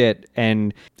brother's shit.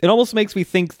 And it almost makes me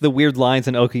think the weird lines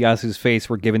in Okuyasu's face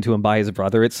were given to him by his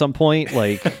brother at some point.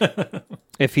 Like,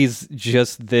 if he's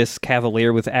just this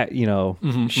cavalier with,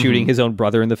 shooting his own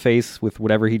brother in the face with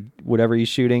whatever he's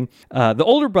shooting. The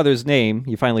older brother's name,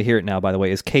 you finally hear it now, by the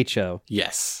way, is Keicho.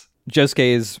 Yes. Josuke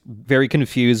is very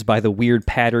confused by the weird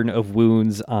pattern of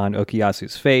wounds on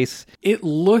Okuyasu's face. It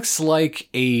looks like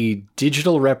a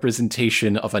digital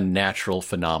representation of a natural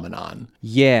phenomenon.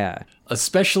 Yeah.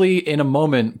 Especially in a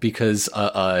moment because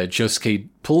Josuke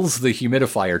pulls the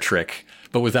humidifier trick,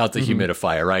 but without the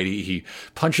humidifier, right? He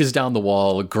punches down the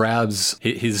wall, grabs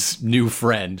his new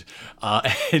friend,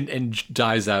 and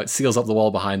dives out, seals up the wall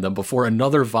behind them before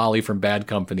another volley from Bad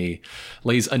Company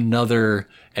lays another.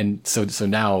 And so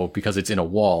now, because it's in a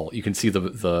wall, you can see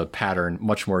the pattern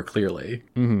much more clearly.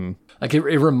 Mm-hmm. Like, it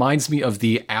reminds me of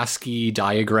the ASCII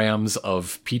diagrams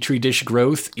of Petri dish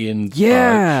growth in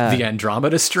the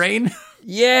Andromeda strain.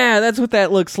 Yeah, that's what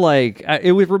that looks like.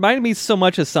 It reminded me so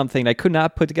much of something. I could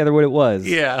not put together what it was.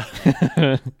 Yeah.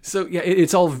 So, yeah,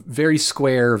 it's all very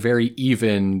square, very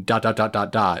even, ...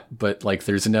 But, like,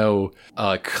 there's no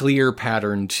clear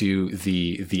pattern to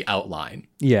the outline.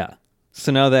 Yeah.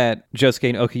 So now that Josuke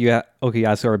and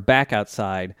Okuyasu are back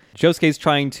outside, Josuke's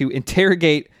trying to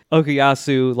interrogate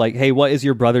Okuyasu, like, hey, what is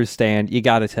your brother's stand? You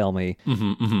gotta tell me.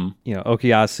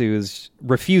 Okuyasu is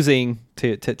refusing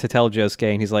to tell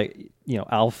Josuke, and he's like,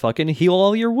 I'll fucking heal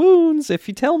all your wounds if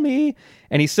you tell me.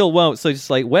 And he still won't, so just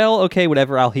like, well, okay,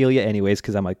 whatever, I'll heal you anyways,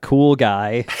 because I'm a cool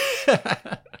guy.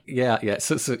 Yeah.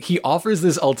 So he offers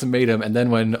this ultimatum, and then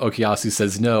when Okuyasu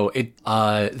says no,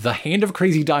 the hand of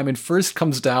Crazy Diamond first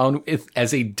comes down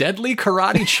as a deadly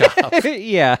karate chop.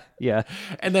 Yeah.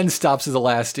 And then stops at the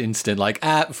last instant, like,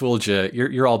 fooled you.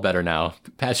 You're all better now.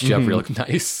 Patched you up real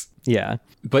nice. Yeah.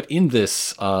 But in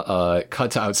this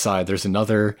cut to outside, there's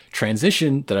another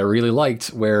transition that I really liked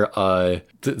where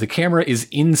the camera is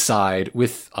inside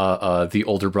with the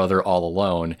older brother all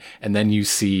alone. And then you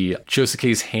see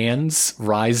Josuke's hands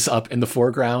rise up in the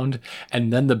foreground.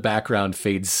 And then the background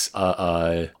fades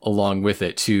along with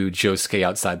it to Josuke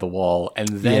outside the wall. And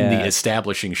then the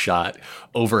establishing shot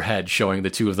overhead showing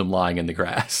the two of them lying in the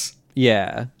grass.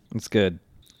 Yeah, it's good.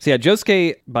 So yeah,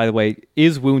 Josuke, by the way,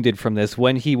 is wounded from this.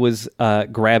 When he was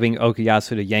grabbing Okuyasu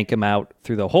to yank him out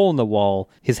through the hole in the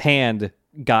wall, his hand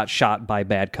got shot by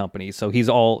bad company. So his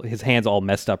hand's all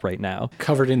messed up right now.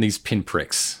 Covered in these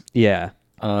pinpricks. Yeah.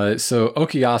 So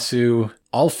Okuyasu,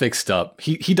 all fixed up.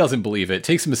 He doesn't believe it.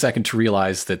 Takes him a second to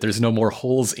realize that there's no more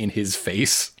holes in his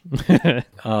face.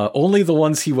 Only the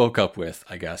ones he woke up with,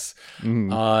 I guess.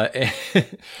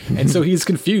 And so he's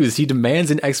confused. He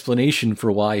demands an explanation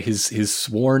for why his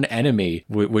sworn enemy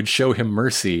would show him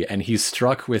mercy. And he's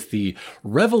struck with the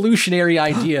revolutionary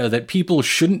idea that people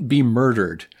shouldn't be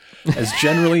murdered, as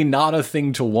generally not a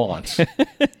thing to want.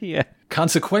 Yeah.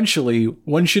 Consequentially,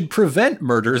 one should prevent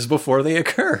murders before they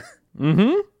occur.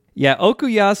 Yeah,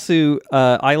 Okuyasu,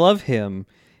 I love him.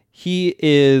 He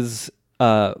is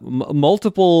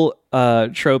multiple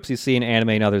tropes you see in anime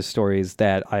and other stories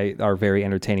that are very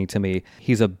entertaining to me.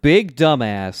 He's a big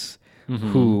dumbass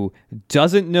who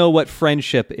doesn't know what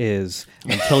friendship is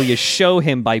until you show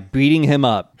him by beating him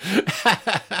up.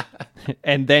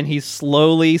 And then he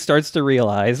slowly starts to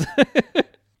realize...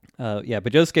 but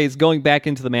Josuke is going back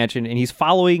into the mansion, and he's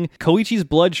following Koichi's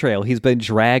blood trail. He's been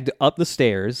dragged up the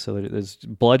stairs, so there's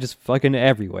blood just fucking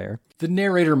everywhere. The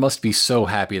narrator must be so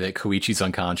happy that Koichi's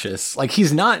unconscious. Like,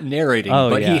 he's not narrating,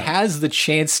 he has the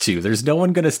chance to. There's no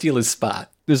one going to steal his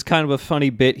spot. There's kind of a funny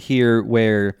bit here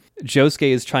where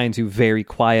Josuke is trying to very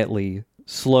quietly,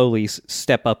 slowly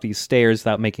step up these stairs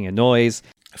without making a noise.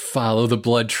 Follow the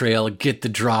blood trail, get the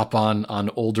drop on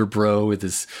older bro with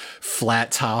his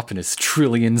flat top and his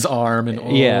trillions arm, and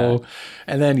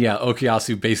and then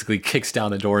Okuyasu basically kicks down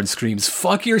the door and screams,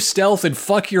 "Fuck your stealth and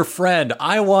fuck your friend!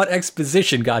 I want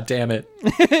exposition, goddammit!"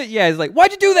 Yeah, he's like,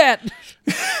 "Why'd you do that?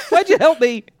 Why'd you help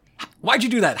me? Why'd you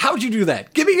do that? How'd you do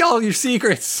that? Give me all your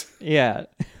secrets!" Yeah,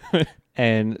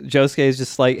 and Josuke is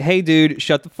just like, "Hey, dude,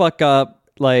 shut the fuck up.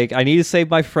 Like, I need to save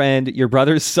my friend. Your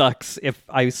brother sucks. If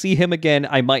I see him again,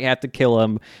 I might have to kill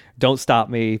him. Don't stop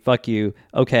me. Fuck you.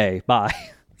 Okay, bye."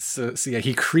 So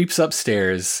he creeps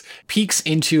upstairs, peeks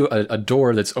into a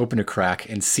door that's open a crack,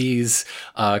 and sees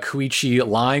Koichi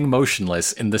lying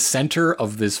motionless in the center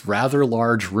of this rather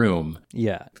large room.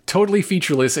 Yeah. Totally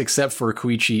featureless except for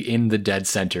Koichi in the dead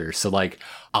center. So, like,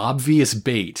 obvious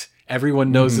bait.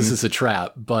 Everyone knows this is a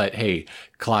trap, but hey,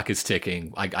 clock is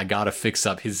ticking. I gotta fix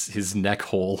up his neck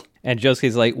hole. And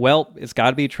Josuke's like, well, it's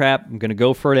gotta be a trap. I'm gonna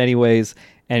go for it anyways.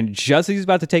 And just as he's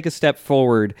about to take a step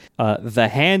forward, the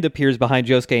hand appears behind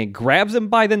Josuke and grabs him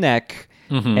by the neck.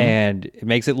 And it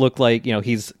makes it look like,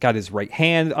 he's got his right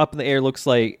hand up in the air, looks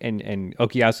like, and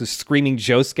Okuyasu's screaming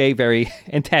Josuke very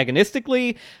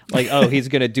antagonistically, like, oh, he's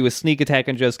going to do a sneak attack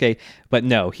on Josuke. But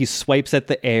no, he swipes at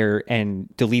the air and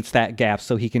deletes that gap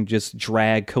so he can just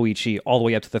drag Koichi all the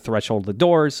way up to the threshold of the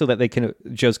door so that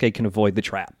Josuke can avoid the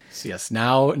trap. So yes,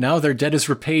 now their debt is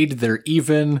repaid. They're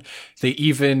even. They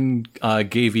even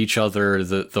gave each other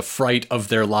the fright of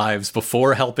their lives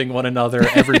before helping one another.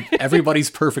 Everybody's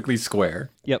perfectly square.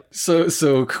 Yep. So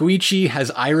Koichi has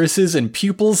irises and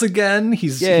pupils again.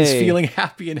 He's feeling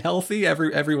happy and healthy.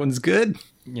 Everyone's good.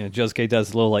 Josuke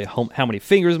does a little like, how many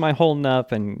fingers am I holding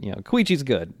up? And Koichi's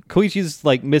good. Koichi's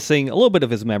like missing a little bit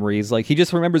of his memories. Like, he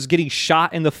just remembers getting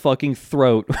shot in the fucking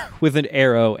throat with an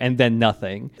arrow and then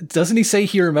nothing. Doesn't he say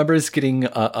he remembers getting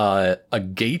a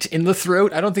gate in the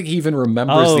throat? I don't think he even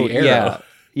remembers the arrow.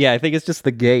 Yeah, I think it's just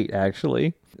the gate,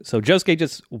 actually. So Josuke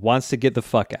just wants to get the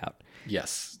fuck out.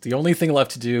 Yes. The only thing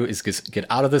left to do is get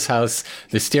out of this house.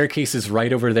 The staircase is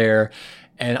right over there.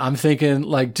 And I'm thinking,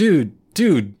 like, dude,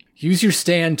 use your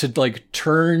stand to, like,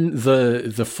 turn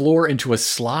the floor into a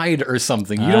slide or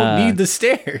something. You don't need the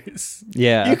stairs.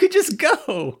 Yeah. You could just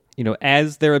go.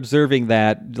 As they're observing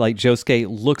that, like, Josuke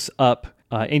looks up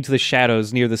into the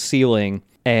shadows near the ceiling,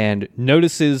 and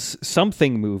notices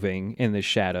something moving in the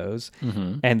shadows.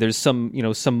 And there's some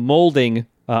molding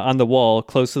on the wall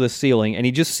close to the ceiling, and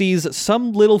he just sees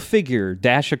some little figure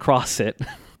dash across it.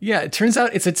 Yeah, it turns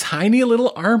out it's a tiny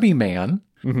little army man.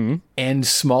 And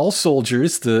Small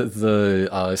Soldiers, the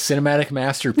cinematic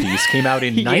masterpiece, came out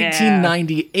in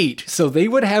 1998, so they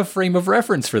would have frame of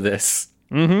reference for this.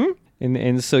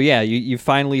 And so, yeah, you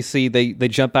finally see they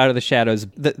jump out of the shadows.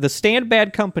 The Stand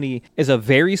Bad Company is a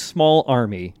very small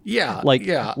army.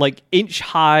 Like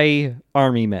inch-high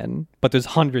army men, but there's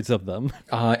hundreds of them.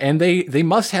 And they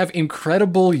must have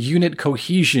incredible unit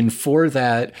cohesion for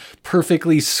that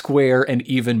perfectly square and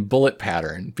even bullet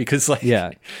pattern, because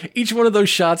each one of those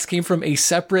shots came from a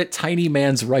separate tiny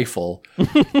man's rifle.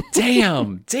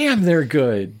 Damn, they're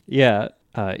good. Yeah.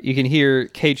 You can hear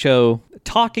Keicho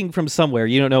talking from somewhere.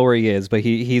 You don't know where he is, but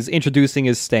he's introducing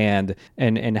his stand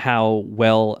and how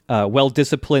well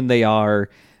disciplined they are.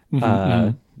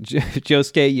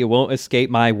 Josuke, you won't escape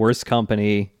my worst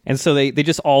company. And so they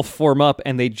just all form up,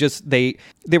 and they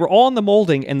were all in the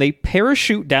molding, and they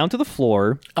parachute down to the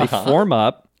floor. They form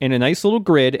up in a nice little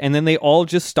grid, and then they all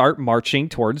just start marching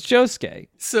towards Josuke.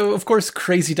 So, of course,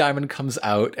 Crazy Diamond comes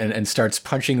out and starts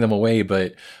punching them away,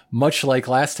 but much like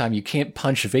last time, you can't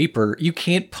punch Vapor, you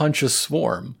can't punch a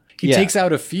swarm. He takes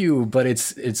out a few, but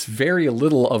it's very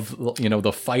little of,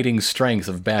 the fighting strength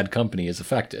of Bad Company is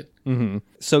affected.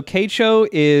 So Keicho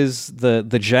is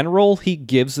the general. He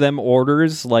gives them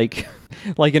orders like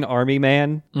an army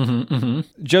man.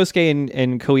 Josuke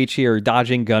and Koichi are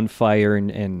dodging gunfire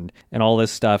and all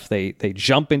this stuff. They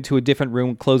jump into a different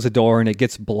room, close the door, and it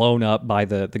gets blown up by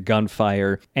the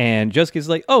gunfire. And Josuke's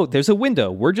like, oh, there's a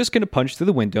window. We're just going to punch through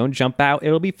the window and jump out.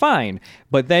 It'll be fine.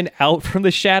 But then out from the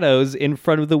shadows in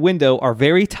front of the window are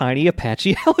very tiny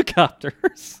Apache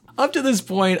helicopters. Up to this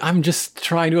point, I'm just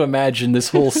trying to imagine this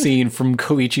whole scene from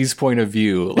Koichi's point of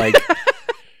view. Like,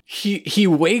 he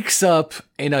wakes up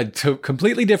in a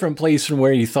completely different place from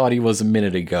where he thought he was a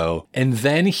minute ago. And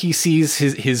then he sees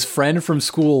his friend from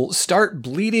school start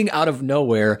bleeding out of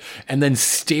nowhere and then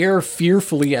stare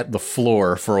fearfully at the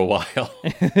floor for a while.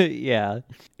 Yeah.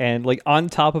 And like on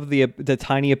top of the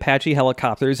tiny Apache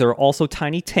helicopters, there are also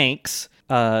tiny tanks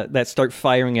that start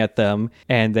firing at them,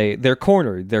 and they're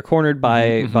cornered. They're cornered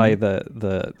by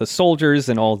the soldiers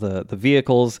and all the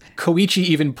vehicles. Koichi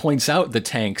even points out the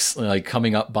tanks like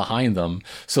coming up behind them.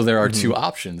 So there are two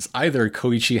options. Either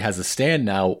Koichi has a stand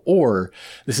now, or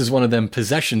this is one of them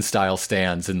possession style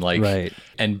stands, and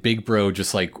and Big Bro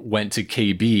just like went to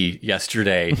KB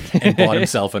yesterday and bought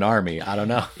himself an army. I don't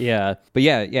know. Yeah, but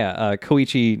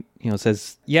Koichi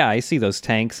says, yeah, I see those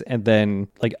tanks, and then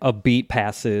like a beat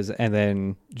passes, and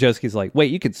then Josuke's like,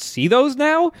 wait, you can see those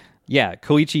now? Yeah,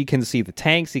 Koichi can see the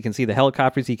tanks, he can see the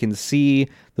helicopters, he can see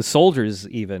the soldiers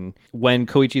even. When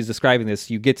Koichi is describing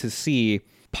this, you get to see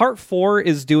Part 4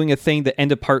 is doing a thing that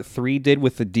end of Part 3 did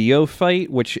with the Dio fight,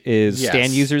 which is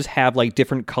stand users have like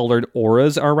different colored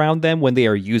auras around them when they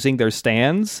are using their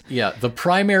stands. Yeah, the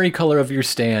primary color of your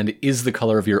stand is the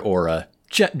color of your aura.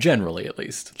 Generally, at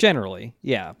least. Generally,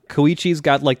 yeah. Koichi's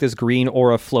got like this green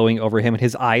aura flowing over him, and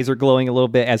his eyes are glowing a little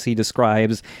bit as he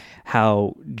describes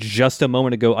how just a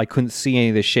moment ago I couldn't see any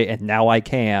of this shit, and now I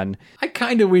can. I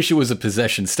kind of wish it was a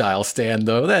possession style stand,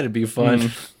 though. That'd be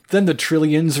fun. Then the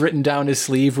trillions written down his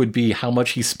sleeve would be how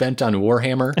much he spent on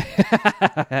Warhammer.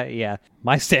 Yeah.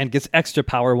 My stand gets extra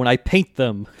power when I paint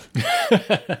them.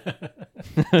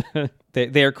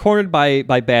 They are cornered by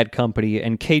Bad Company,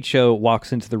 and Keicho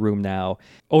walks into the room now,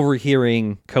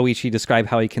 overhearing Koichi describe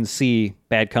how he can see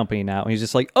Bad Company now. And he's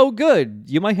just like, oh, good.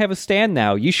 You might have a stand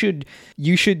now. You should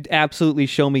absolutely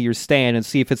show me your stand and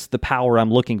see if it's the power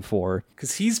I'm looking for.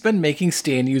 Because he's been making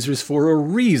stand users for a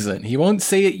reason. He won't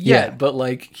say it yet, but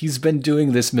like he's been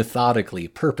doing this methodically,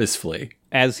 purposefully.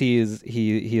 As he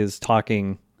is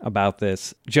talking about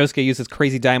this, Josuke uses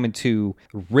Crazy Diamond to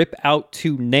rip out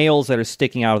two nails that are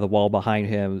sticking out of the wall behind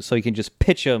him, so he can just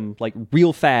pitch them like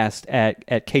real fast at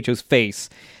Keicho's face.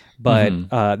 But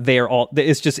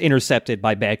it's just intercepted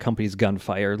by Bad Company's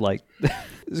gunfire. Like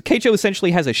Keicho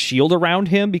essentially has a shield around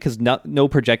him because no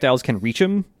projectiles can reach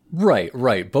him. Right.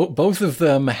 Both of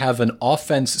them have an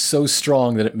offense so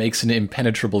strong that it makes an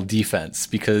impenetrable defense,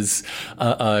 because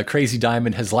Crazy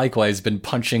Diamond has likewise been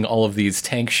punching all of these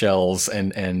tank shells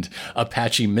and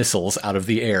Apache missiles out of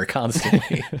the air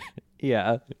constantly.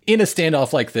 Yeah. In a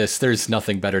standoff like this, there's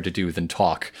nothing better to do than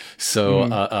talk. So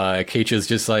Keicho's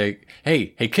just like,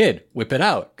 hey kid, whip it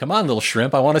out. Come on, little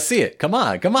shrimp, I want to see it. Come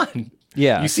on.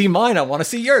 Yeah. You see mine, I want to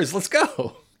see yours. Let's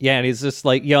go. Yeah, and he's just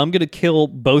like, I'm going to kill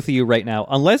both of you right now,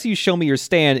 unless you show me your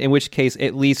stand, in which case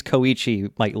at least Koichi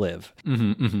might live.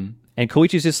 And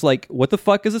Koichi's just like, what the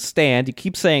fuck is a stand? You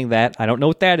keep saying that. I don't know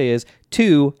what that is.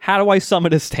 2, how do I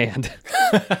summon a stand?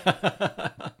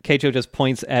 Keicho just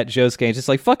points at Josuke and just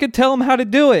like, fucking tell him how to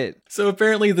do it. So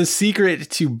apparently the secret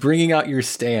to bringing out your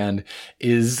stand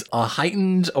is a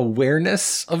heightened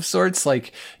awareness of sorts.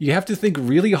 Like, you have to think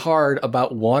really hard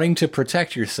about wanting to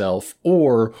protect yourself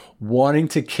or wanting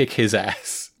to kick his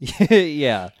ass.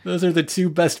 Yeah. Those are the 2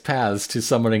 best paths to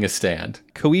summoning a stand.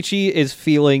 Koichi is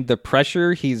feeling the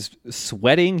pressure. He's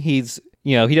sweating. He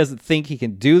doesn't think he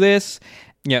can do this.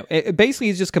 Basically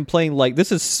he's just complaining like,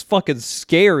 this is fucking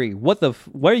scary. What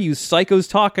are you psychos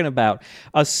talking about?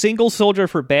 A single soldier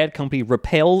for Bad Company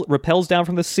rappels down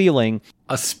from the ceiling.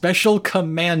 A special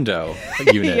commando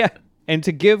unit. Yeah. And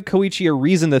to give Koichi a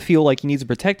reason to feel like he needs to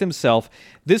protect himself,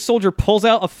 this soldier pulls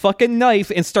out a fucking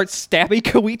knife and starts stabbing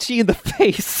Koichi in the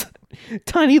face.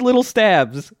 Tiny little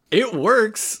stabs. It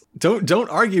works. Don't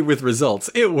argue with results.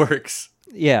 It works.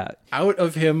 Yeah. Out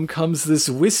of him comes this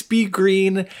wispy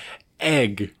green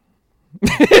egg.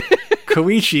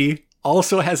 Koichi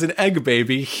also has an egg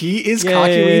baby. He is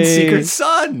Kakuin's secret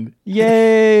son.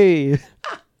 Yay!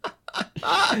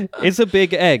 It's a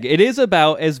big egg. It is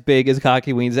about as big as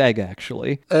Kakuin's egg,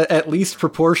 actually. At least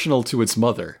proportional to its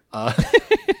mother.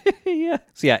 Yeah.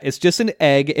 So yeah, it's just an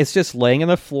egg. It's just laying on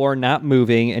the floor, not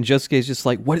moving. And Josuke's just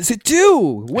like, what does it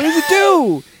do? What does it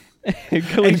do? And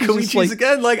Koichi's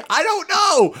again like, I don't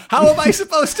know. How am I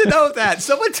supposed to know that?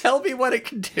 Someone tell me what it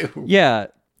can do. Yeah.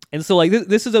 And so like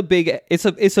this is a big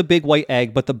it's a big white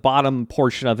egg, but the bottom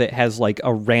portion of it has like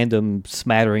a random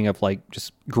smattering of like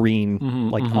just green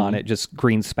on it, just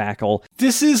green spackle.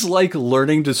 This is like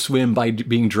learning to swim by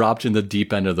being dropped in the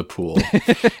deep end of the pool.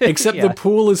 Except the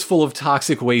pool is full of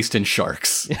toxic waste and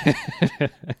sharks.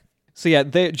 So yeah,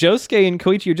 Josuke and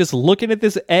Koichi are just looking at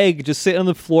this egg just sitting on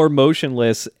the floor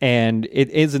motionless, and it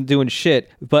isn't doing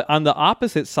shit. But on the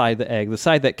opposite side of the egg, the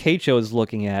side that Keicho is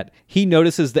looking at, he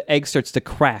notices the egg starts to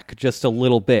crack just a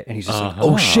little bit, and he's just like,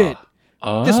 oh shit,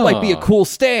 this might be a cool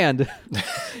stand.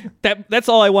 That's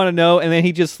all I want to know. And then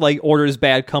he just like orders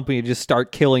Bad Company to just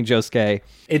start killing Josuke.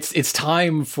 It's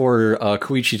time for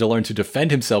Koichi to learn to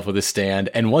defend himself with a stand,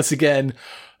 and once again,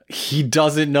 he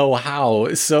doesn't know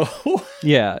how. So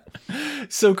yeah.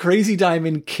 So Crazy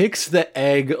Diamond kicks the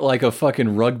egg like a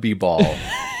fucking rugby ball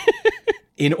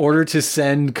in order to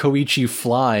send Koichi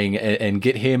flying and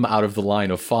get him out of the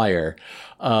line of fire,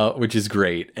 which is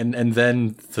great. And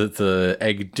then the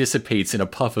egg dissipates in a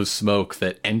puff of smoke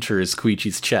that enters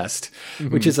Koichi's chest,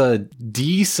 which is a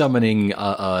de-summoning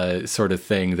sort of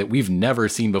thing that we've never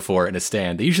seen before in a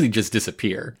stand. They usually just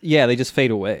disappear. Yeah, they just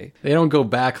fade away. They don't go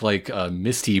back like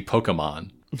Misty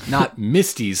Pokemon. Not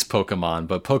Misty's Pokemon,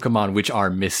 but Pokemon which are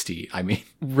Misty. I mean,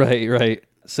 right.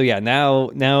 So yeah, now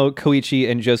Koichi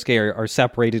and Josuke are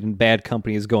separated, and Bad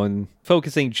Company is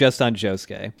focusing just on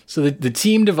Josuke. So the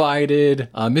team divided.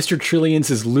 Mr. Trillions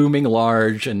is looming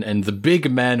large, and the big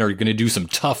men are going to do some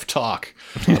tough talk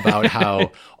about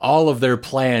how all of their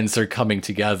plans are coming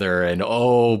together. And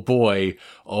oh boy,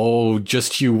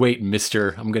 just you wait,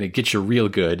 mister. I'm going to get you real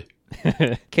good.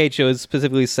 Keicho is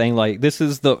specifically saying like, this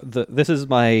is this is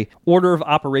my order of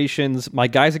operations. My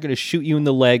guys are going to shoot you in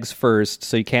the legs first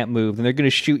so you can't move, then they're going to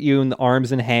shoot you in the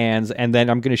arms and hands, and then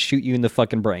I'm going to shoot you in the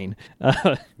fucking brain.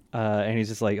 And he's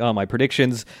just like, oh, my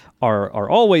predictions are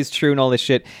always true and all this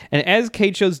shit. And as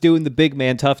Keicho's doing the big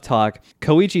man tough talk,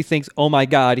 Koichi thinks, oh my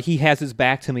god, he has his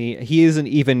back to me. He isn't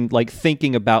even like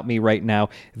thinking about me right now.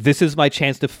 This is my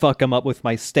chance to fuck him up with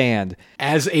my stand.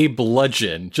 As a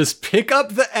bludgeon, just pick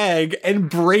up the egg and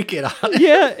break it on it.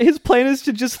 Yeah, his plan is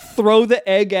to just throw the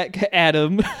egg at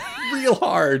him. Real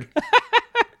hard.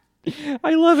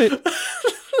 I love it.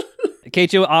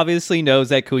 Keicho obviously knows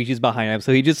that Koichi's behind him,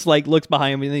 so he just like looks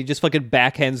behind him and he just fucking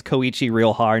backhands Koichi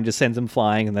real hard and just sends him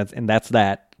flying, and that's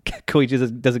that.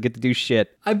 Koichi doesn't get to do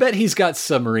shit. I bet he's got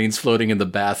submarines floating in the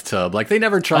bathtub. Like, they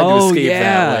never tried to escape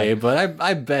that way, but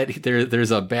I bet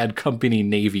there's a Bad Company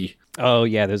navy. Oh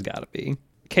yeah, there's gotta be.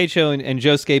 Keicho and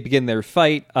Josuke begin their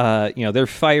fight. They're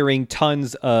firing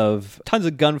tons of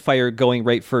gunfire going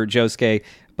right for Josuke,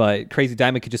 but Crazy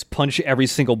Diamond could just punch every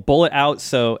single bullet out.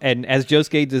 So, and as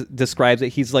Josuke describes it,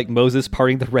 he's like Moses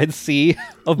parting the Red Sea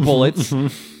of bullets.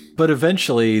 But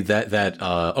eventually that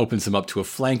opens him up to a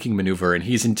flanking maneuver, and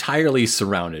he's entirely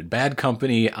surrounded. Bad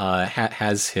Company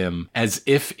has him as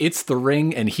if it's the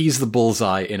ring and he's the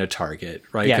bullseye in a target,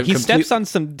 right? Yeah, he steps on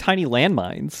some tiny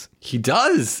landmines. He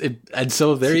does. And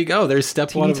so there you go. There's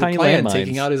step one of the plan,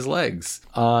 taking out his legs.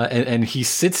 And he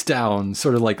sits down,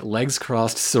 sort of like legs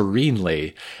crossed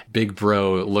serenely. Big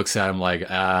Bro looks at him like,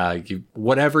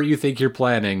 whatever you think you're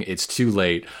planning, it's too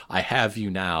late. I have you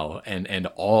now. And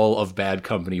all of Bad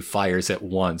Company many fires at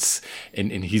once,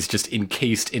 and he's just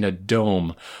encased in a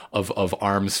dome of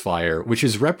arms fire, which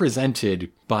is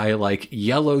represented by like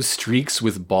yellow streaks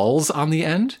with balls on the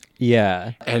end.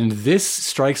 Yeah. And this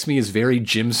strikes me as very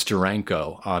Jim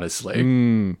Steranko,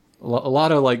 honestly. A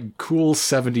lot of like cool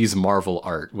 70s Marvel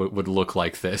art would look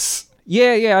like this.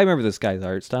 Yeah, I remember this guy's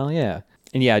art style, yeah.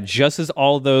 And yeah, just as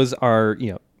all those are,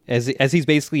 as he's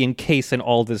basically encased in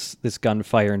all this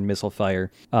gunfire and missile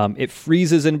fire, it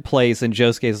freezes in place, and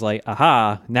Josuke's like,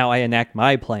 aha, now I enact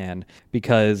my plan.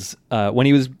 Because when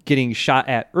he was getting shot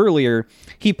at earlier,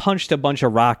 he punched a bunch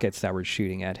of rockets that were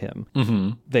shooting at him.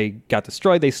 Mm-hmm. They got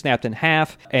destroyed, they snapped in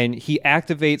half, and he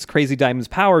activates Crazy Diamond's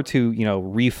power to,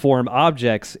 reform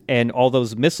objects, and all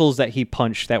those missiles that he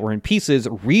punched that were in pieces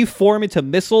reform into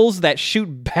missiles that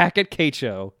shoot back at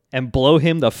Keicho and blow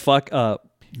him the fuck up.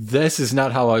 This is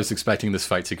not how I was expecting this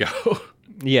fight to go.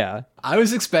 Yeah. I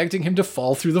was expecting him to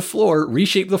fall through the floor,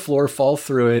 reshape the floor, fall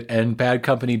through it, and Bad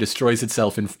Company destroys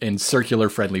itself in circular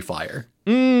friendly fire.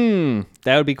 That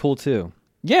would be cool too.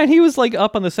 Yeah, and he was like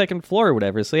up on the second floor or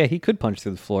whatever, so yeah, he could punch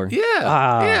through the floor.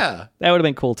 Yeah. That would have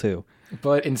been cool too.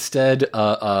 But instead,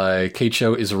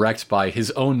 Keicho is wrecked by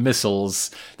his own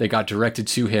missiles that got directed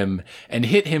to him and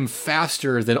hit him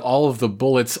faster than all of the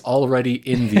bullets already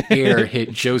in the air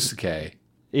hit Josuke.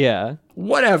 Yeah.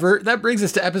 Whatever. That brings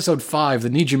us to episode 5, the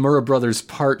Nijimura Brothers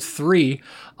Part 3,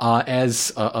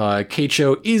 as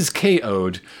Keicho is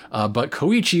KO'd, but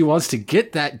Koichi wants to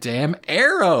get that damn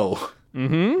arrow.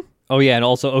 Mm-hmm. Oh, yeah, and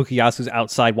also Okuyasu's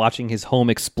outside watching his home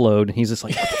explode, and he's just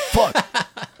like, what the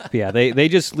fuck? Yeah, they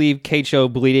just leave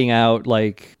Keicho bleeding out,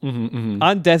 like,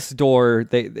 on death's door,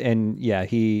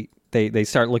 They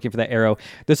start looking for that arrow.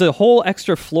 There's a whole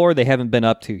extra floor they haven't been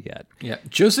up to yet. Yeah,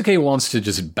 Josuke wants to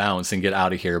just bounce and get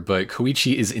out of here, but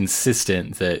Koichi is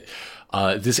insistent that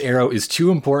this arrow is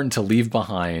too important to leave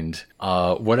behind.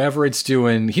 Whatever it's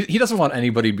doing, he doesn't want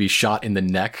anybody to be shot in the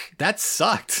neck. That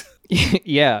sucked.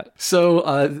 Yeah.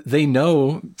 So they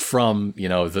know from,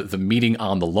 the meeting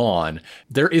on the lawn,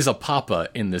 there is a papa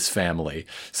in this family.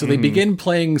 So they begin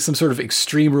playing some sort of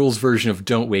Extreme Rules version of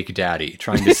Don't Wake Daddy,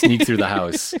 trying to sneak through the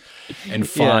house and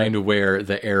find where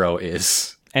the arrow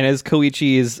is. And as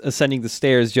Koichi is ascending the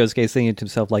stairs, Josuke is thinking to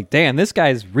himself, like, damn, this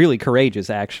guy's really courageous,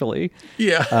 actually.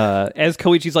 Yeah. As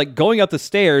Koichi's, like, going up the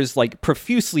stairs, like,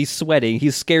 profusely sweating.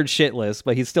 He's scared shitless,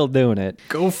 but he's still doing it.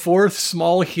 Go forth,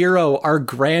 small hero. Our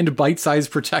grand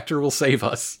bite-sized protector will save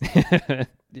us.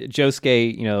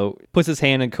 Josuke, puts his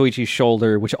hand on Koichi's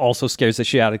shoulder, which also scares the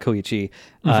shit out of Koichi,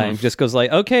 and just goes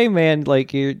like, okay, man,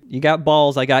 like, you got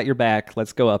balls, I got your back,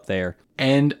 let's go up there.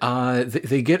 And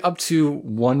they get up to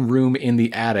one room in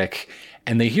the attic,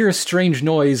 and they hear a strange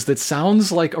noise that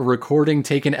sounds like a recording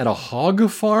taken at a hog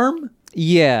farm.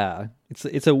 Yeah,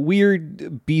 it's a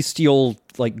weird bestial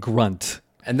like grunt.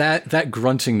 And that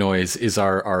grunting noise is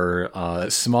our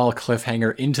small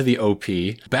cliffhanger into the OP.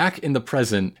 Back in the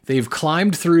present, they've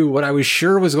climbed through what I was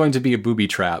sure was going to be a booby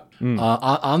trap.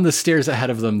 On the stairs ahead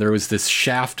of them, there was this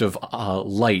shaft of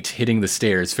light hitting the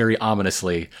stairs very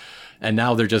ominously. And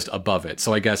now they're just above it.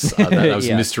 So I guess that was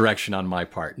misdirection on my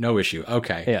part. No issue.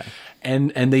 Okay. Yeah.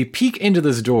 And they peek into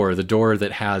this door, the door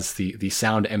that has the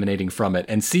sound emanating from it,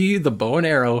 and see the bow and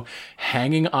arrow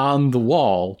hanging on the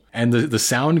wall. And the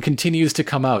sound continues to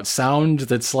come out. Sound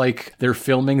that's like they're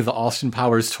filming the Austin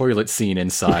Powers toilet scene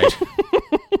inside.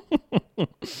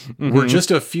 We're just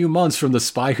a few months from The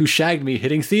Spy Who Shagged Me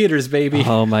hitting theaters, baby.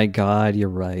 Oh my God, you're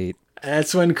right.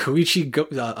 That's when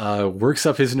Koichi works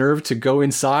up his nerve to go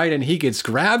inside, and he gets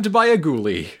grabbed by a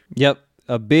ghoulie. Yep.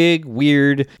 A big,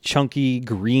 weird, chunky,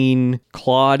 green,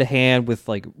 clawed hand with,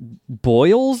 like,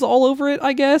 boils all over it,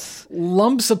 I guess?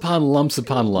 Lumps upon lumps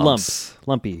upon lumps.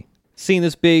 Lumpy. Seeing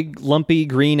this big, lumpy,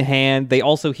 green hand, they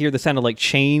also hear the sound of, like,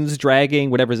 chains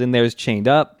dragging. Whatever's in there is chained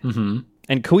up. Mm-hmm.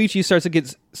 And Koichi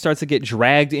starts to get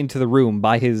dragged into the room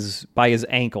by his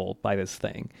ankle by this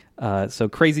thing. So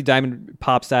Crazy Diamond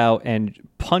pops out and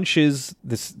punches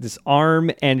this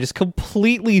arm and just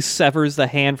completely severs the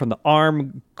hand from the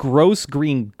arm. Gross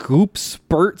green goop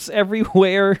spurts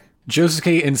everywhere.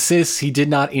 Josuke insists he did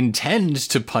not intend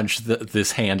to punch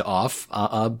this hand off,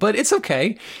 but it's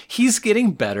okay. He's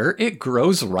getting better. It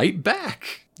grows right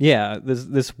back. Yeah,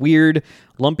 this weird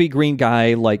lumpy green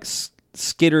guy like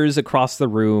skitters across the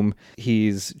room.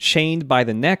 He's chained by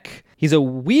the neck. He's a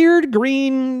weird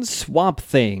green swamp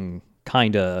thing,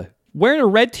 kinda. Wearing a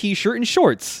red t-shirt and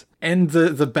shorts. And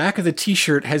the back of the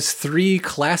t-shirt has 3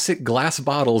 classic glass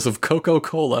bottles of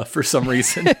Coca-Cola for some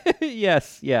reason.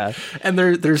 Yes, yeah. And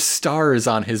there's stars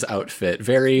on his outfit.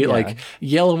 Very, like,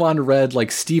 yellow on red,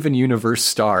 like Steven Universe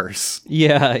stars.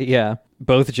 Yeah.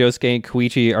 both Josuke and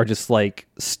Koichi are just like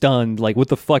stunned, like, what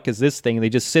the fuck is this thing? And they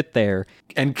just sit there.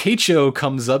 And Keicho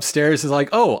comes upstairs and is like,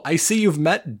 oh, I see you've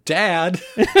met Dad.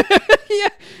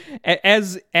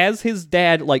 Yeah. As his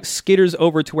dad like skitters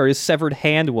over to where his severed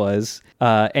hand was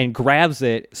and grabs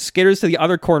it, skitters to the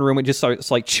other corner room and just starts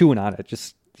like chewing on it.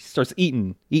 Just starts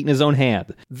eating his own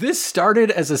hand. This started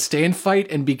as a stand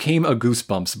fight and became a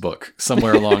Goosebumps book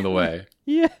somewhere along the way.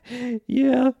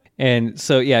 Yeah. And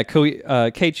so, yeah,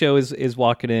 Keicho is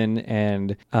walking in,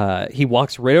 and he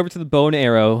walks right over to the bow and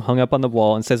arrow hung up on the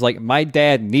wall and says, like, my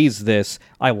dad needs this.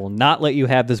 I will not let you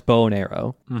have this bow and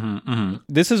arrow.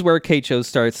 This is where Keicho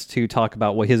starts to talk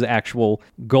about what his actual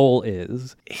goal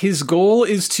is. His goal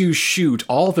is to shoot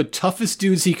all the toughest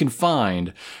dudes he can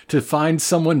find to find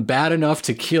someone bad enough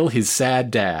to kill his sad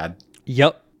dad.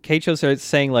 Yep. Keicho starts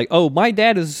saying, like, oh, my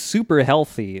dad is super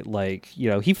healthy. Like, you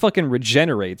know, he fucking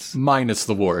regenerates. Minus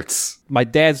the warts. My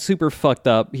dad's super fucked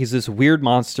up. He's this weird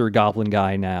monster goblin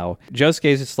guy now.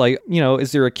 Josuke's just like, you know,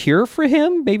 is there a cure for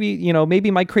him? Maybe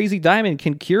my crazy diamond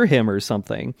can cure him or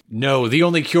something. No, the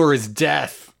only cure is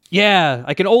death. Yeah,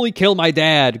 I can only kill my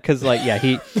dad. Because, like,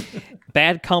 yeah,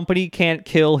 Bad Company can't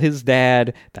kill his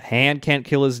dad. The Hand can't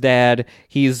kill his dad.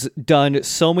 He's done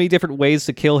so many different ways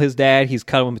to kill his dad. He's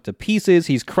cut him to pieces.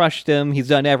 He's crushed him. He's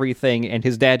done everything. And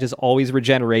his dad just always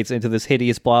regenerates into this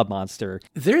hideous blob monster.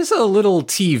 There's a little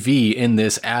TV in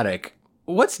this attic.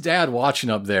 What's Dad watching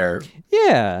up there?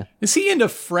 Yeah. Is he into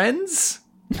Friends?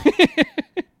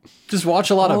 Just watch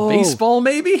a lot of baseball,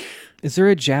 maybe? Is there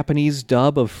a Japanese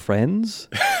dub of Friends?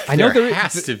 I know there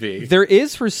has to be. There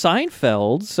is for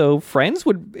Seinfeld, so Friends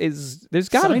there's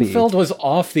got to be. Seinfeld was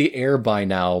off the air by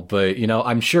now, but you know,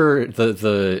 I'm sure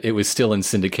it was still in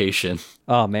syndication.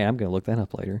 Oh man, I'm gonna look that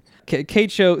up later.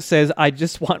 Keicho says, "I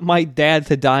just want my dad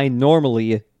to die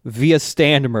normally via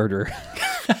stand murder."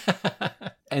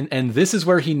 And this is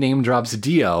where he name drops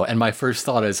Dio, and my first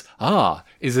thought is,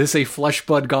 is this a flesh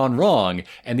bud gone wrong?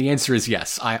 And the answer is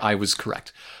yes, I was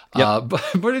correct. Yep.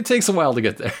 But it takes a while to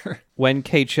get there. When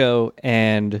Keicho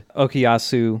and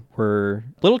Okuyasu were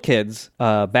little kids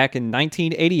back in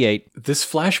 1988. This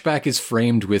flashback is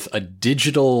framed with a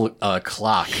digital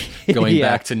clock going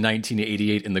back to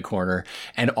 1988 in the corner.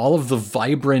 And all of the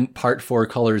vibrant Part 4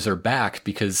 colors are back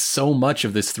because so much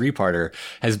of this three-parter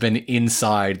has been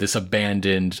inside this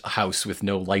abandoned house with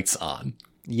no lights on.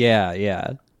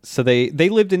 Yeah. So they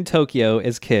lived in Tokyo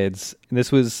as kids. And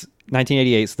this was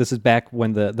 1988, so this is back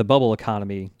when the bubble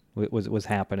economy was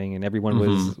happening and everyone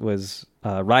was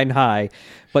riding high.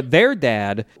 But their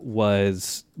dad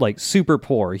was like super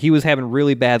poor. He was having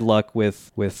really bad luck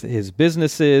with his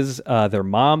businesses. Their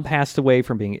mom passed away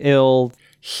from being ill.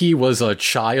 He was a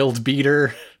child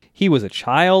beater.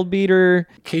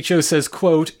 Keicho says,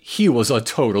 quote, he was a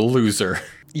total loser.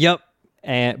 Yep.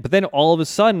 But then all of a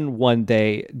sudden one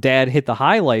day, Dad hit the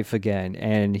high life again,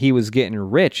 and he was getting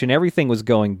rich, and everything was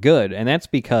going good. And that's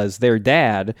because their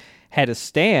dad had a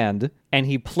stand, and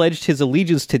he pledged his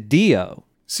allegiance to Dio.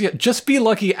 So yeah, just be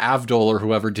lucky Avdol or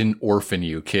whoever didn't orphan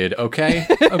you, kid, okay?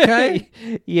 Okay?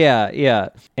 Yeah.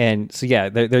 And so yeah,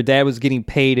 their dad was getting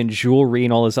paid in jewelry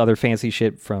and all this other fancy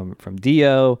shit from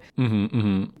Dio.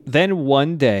 Then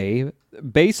one day,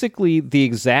 basically the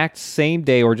exact same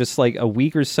day or just like a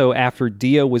week or so after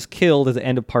Dio was killed at the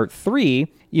end of Part 3,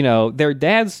 you know, their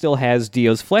dad still has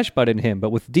Dio's flesh bud in him, but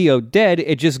with Dio dead,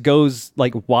 it just goes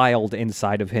like wild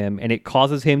inside of him, and it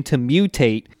causes him to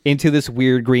mutate into this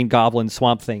weird green goblin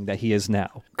swamp thing that he is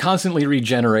now. Constantly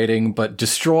regenerating, but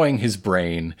destroying his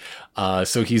brain.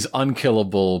 So he's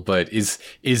unkillable, but is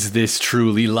this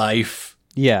truly life?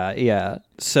 Yeah.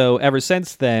 So ever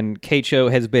since then, Keicho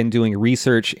has been doing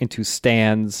research into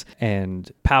stands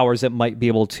and powers that might be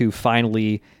able to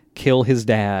finally kill his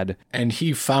dad. And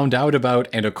he found out about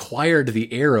and acquired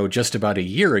the arrow just about a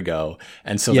year ago.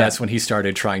 And so that's when he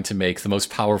started trying to make the most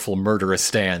powerful murderous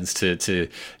stands to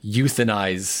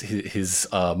euthanize his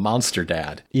monster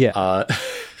dad. Yeah.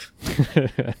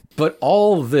 But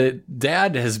all that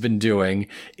Dad has been doing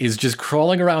is just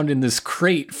crawling around in this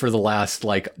crate for the last,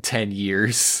 10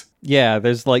 years. Yeah,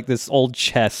 there's, this old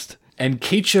chest. And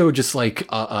Keicho just,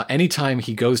 anytime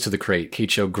he goes to the crate,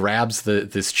 Keicho grabs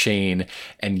this chain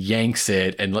and yanks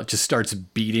it and just starts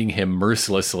beating him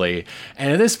mercilessly.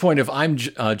 And at this point, if I'm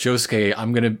Josuke,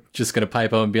 I'm just gonna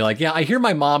pipe up and be like, yeah, I hear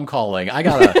my mom calling. I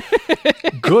gotta...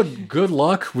 Good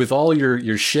luck with all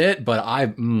your shit, but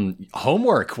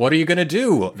homework. What are you gonna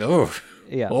do?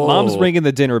 Mom's ringing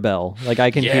the dinner bell. I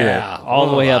can hear it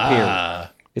all the way up here.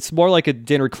 It's more like a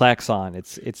dinner klaxon.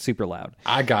 It's super loud.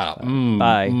 I got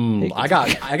bye.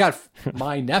 I got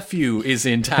my nephew is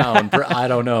in town. I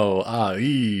don't know.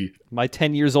 My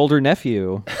 10 years older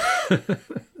nephew.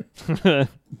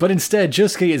 But instead,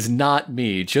 Josuke is not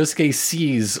me. Josuke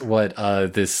sees what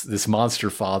this monster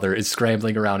father is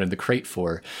scrambling around in the crate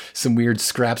for, some weird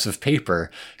scraps of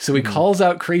paper. So he calls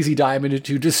out Crazy Diamond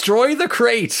to destroy the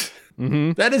crate.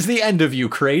 Mm-hmm. That is the end of you,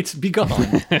 crate. Be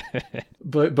gone.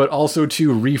 but also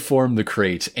to reform the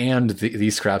crate and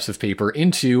these scraps of paper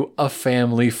into a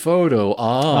family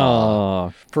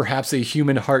photo. Perhaps a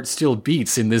human heart still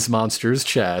beats in this monster's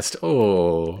chest.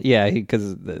 Oh. Yeah,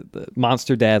 because the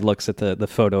monster dad looks at the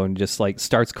photo and just like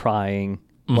starts crying.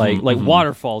 Like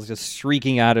waterfalls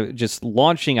just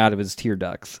launching out of his tear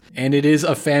ducts. And it is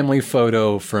a family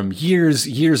photo from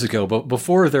years ago, but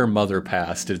before their mother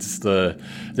passed. It's the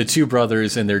two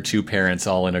brothers and their two parents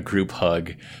all in a group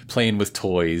hug, playing with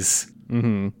toys.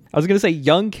 Mm-hmm. I was going to say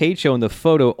young Keicho in the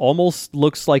photo almost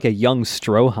looks like a young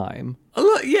Stroheim.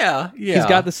 Yeah. He's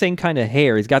got the same kind of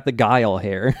hair. He's got the Guile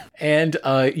hair. And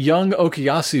young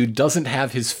Okuyasu doesn't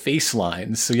have his face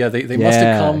lines. So yeah, they must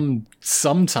have come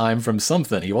sometime from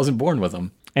something. He wasn't born with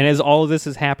them. And as all of this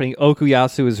is happening,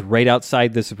 Okuyasu is right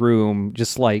outside this room,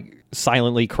 just like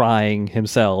silently crying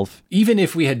himself. Even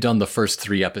if we had done the first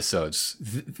 3 episodes,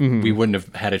 we wouldn't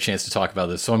have had a chance to talk about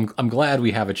this. So I'm glad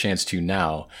we have a chance to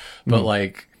now. But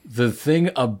like, the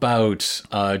thing about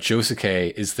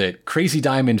Josuke is that Crazy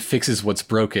Diamond fixes what's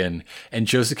broken, and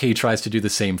Josuke tries to do the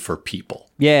same for people.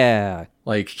 Yeah.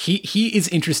 Like, he is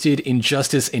interested in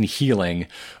justice and healing,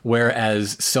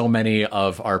 whereas so many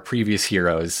of our previous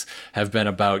heroes have been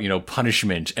about,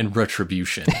 punishment and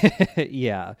retribution.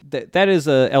 Yeah. That is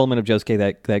an element of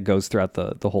Josuke that goes throughout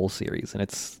the whole series, and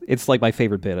it's like my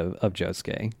favorite bit of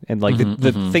Josuke, and like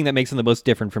the thing that makes him the most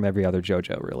different from every other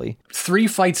JoJo, really. 3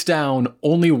 fights down,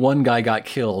 only 1 guy got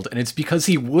killed, and it's because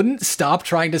he wouldn't stop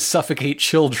trying to suffocate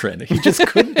children. He just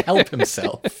couldn't help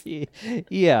himself.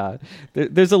 Yeah.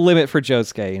 There's a limit for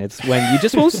Josuke, and it's when you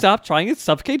just won't stop trying to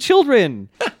suffocate children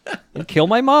and kill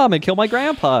my mom and kill my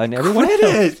grandpa and everyone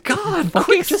else. God,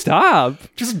 fucking stop.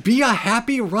 Just be a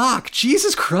happy rock.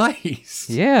 Jesus Christ.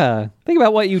 Yeah. Think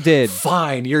about what you did.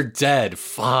 Fine, you're dead.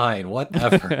 Fine,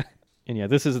 whatever. And yeah,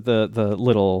 this is the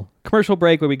little commercial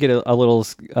break where we get a little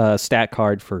stat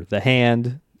card for the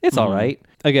hand. It's all right.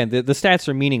 Again, the stats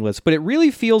are meaningless, but it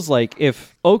really feels like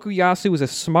if Okuyasu was a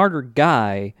smarter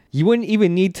guy, you wouldn't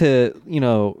even need to,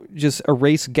 just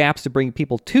erase gaps to bring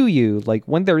people to you. Like,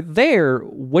 when they're there,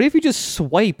 what if you just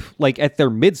swipe, like, at their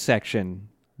midsection?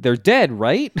 They're dead,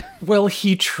 right? Well,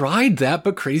 he tried that,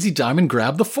 but Crazy Diamond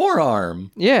grabbed the forearm.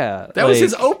 Yeah. That was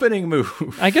his opening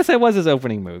move. I guess that was his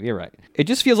opening move. You're right. It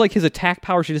just feels like his attack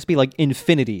power should just be, like,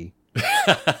 infinity.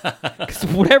 Because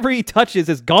whatever he touches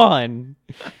is gone.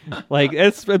 Like,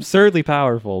 it's absurdly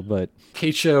powerful, but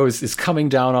Keicho is coming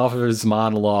down off of his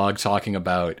monologue talking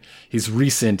about his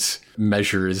recent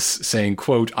measures, saying,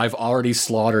 quote, "I've already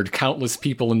slaughtered countless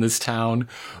people in this town.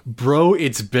 Bro,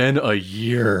 it's been a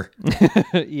year."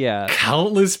 Yeah.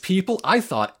 Countless people? I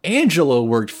thought Angelo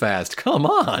worked fast. Come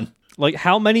on. Like,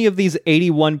 how many of these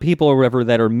 81 people or whatever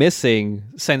that are missing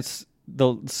since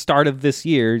the start of this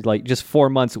year, like just 4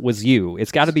 months, was you?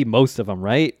 It's got to be most of them,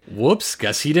 right? Whoops,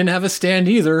 guess he didn't have a stand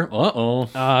either. Uh-oh.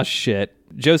 Ah, shit.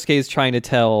 Josuke is trying to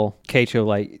tell Keicho,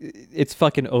 like, it's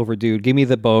fucking over, dude. Give me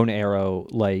the bone arrow.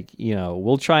 Like,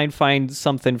 we'll try and find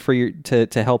something for you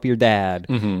to help your dad.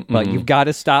 But you've got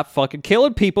to stop fucking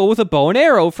killing people with a bow and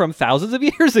arrow from thousands of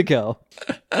years ago.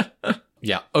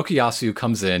 Yeah, Okuyasu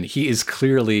comes in. He is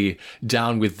clearly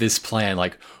down with this plan.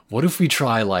 Like, what if we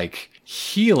try, like,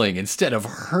 healing instead of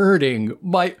hurting?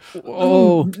 My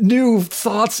new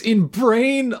thoughts in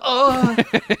brain. And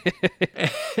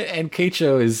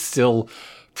Keicho is still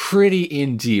pretty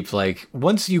in deep. Like,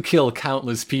 once you kill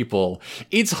countless people,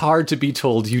 it's hard to be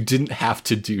told you didn't have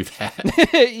to do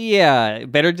that. Yeah,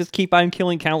 better just keep on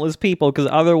killing countless people, because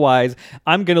otherwise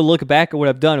I'm going to look back at what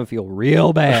I've done and feel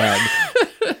real bad.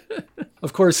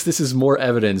 Of course, this is more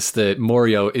evidence that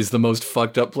Morio is the most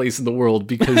fucked up place in the world,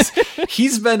 because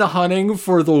he's been hunting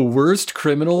for the worst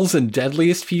criminals and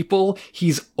deadliest people.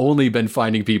 He's only been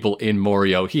finding people in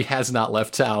Morio. He has not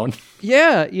left town.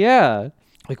 Yeah.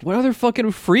 Like, what other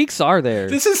fucking freaks are there?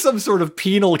 This is some sort of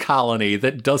penal colony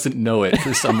that doesn't know it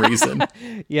for some reason.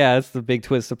 Yeah, that's the big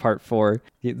twist of part 4.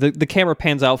 The camera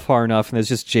pans out far enough, and there's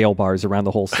just jail bars around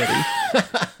the whole city.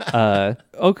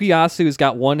 Okuyasu's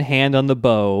got one hand on the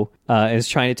bow and is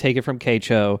trying to take it from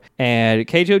Keicho. And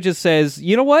Keicho just says,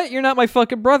 "You know what? You're not my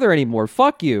fucking brother anymore.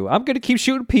 Fuck you. I'm going to keep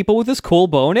shooting people with this cool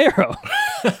bow and arrow."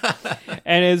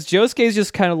 And as Josuke is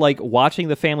just kind of like watching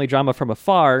the family drama from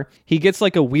afar, he gets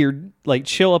like a weird like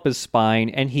chill up his spine,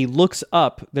 and he looks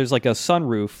up. There's like a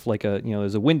sunroof, like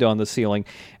there's a window on the ceiling,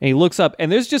 and he looks up, and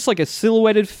there's just like a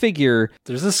silhouetted figure.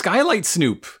 There's a skylight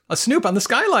snoop. A snoop on the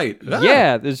skylight. Ah.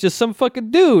 Yeah, there's just some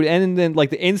fucking dude. And then like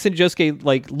the instant Josuke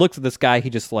like looks at this guy, he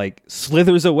just like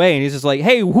slithers away, and he's just like,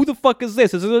 hey, who the fuck is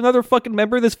this? Is there another fucking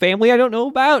member of this family I don't know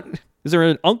about? Is there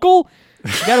an uncle?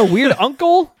 You got a weird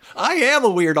uncle? I am a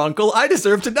weird uncle. I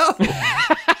deserve to know.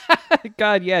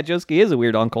 God, yeah, Josuke is a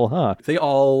weird uncle, huh? They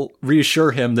all reassure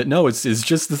him that no, it's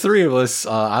just the three of us.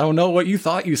 I don't know what you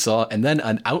thought you saw. And then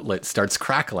an outlet starts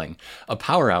crackling. A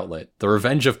power outlet. The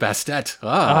Revenge of Bastet.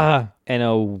 And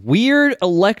a weird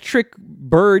electric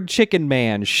bird chicken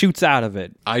man shoots out of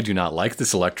it. I do not like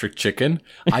this electric chicken.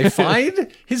 I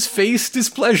find his face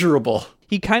displeasurable.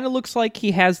 He kind of looks like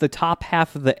he has the top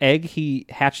half of the egg he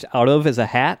hatched out of as a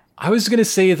hat. I was going to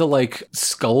say the,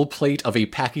 skull plate of a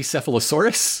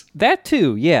Pachycephalosaurus. That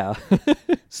too, yeah.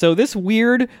 So this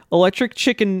weird electric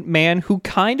chicken man who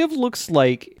kind of looks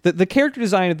like... The character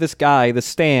design of this guy, the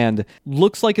Stand,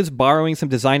 looks like it's borrowing some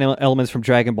design elements from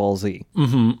Dragon Ball Z.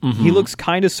 He looks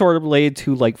kind of sort of related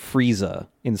to, Frieza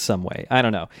in some way. I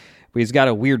don't know. But he's got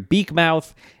a weird beak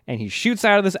mouth, and he shoots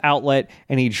out of this outlet,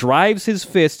 and he drives his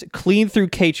fist clean through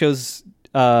Keicho's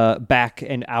back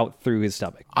and out through his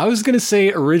stomach. I was going to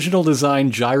say original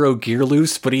design Gyro Gear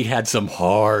Loose, but he had some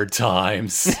hard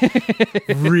times.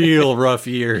 Real rough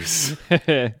years.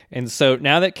 And so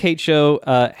now that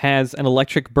Keicho has an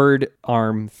electric bird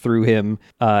arm through him,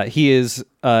 he is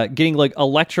getting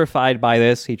electrified by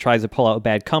this. He tries to pull out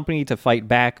Bad Company to fight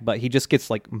back, but he just gets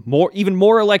even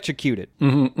more electrocuted.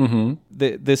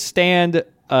 The Stand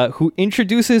who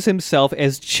introduces himself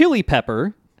as Chili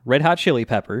Pepper, Red Hot Chili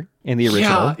Pepper in the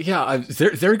original. Yeah.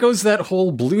 There goes that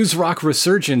whole blues rock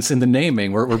resurgence in the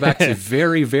naming. We're back to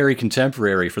very, very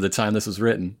contemporary for the time this was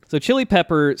written. So Chili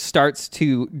Pepper starts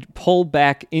to pull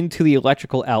back into the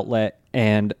electrical outlet,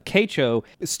 and Keicho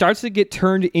starts to get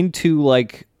turned into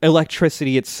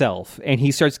electricity itself, and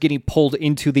he starts getting pulled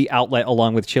into the outlet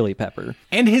along with Chili Pepper.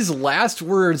 And his last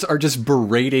words are just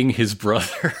berating his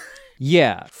brother.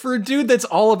 Yeah. For a dude that's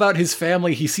all about his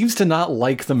family, he seems to not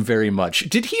like them very much.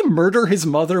 Did he murder his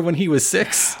mother when he was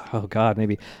 6? Oh God,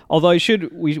 maybe. Although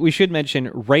we should mention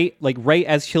right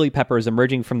as Chili Pepper is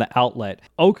emerging from the outlet,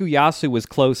 Okuyasu was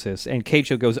closest, and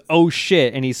Keicho goes, "Oh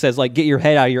shit," and he says get your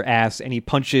head out of your ass, and he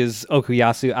punches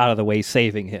Okuyasu out of the way,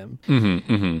 saving him.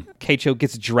 Keicho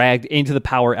gets dragged into the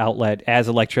power outlet as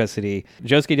electricity.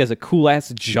 Josuke does a cool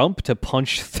ass jump to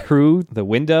punch through the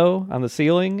window on the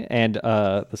ceiling and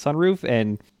the sunroof.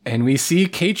 And we see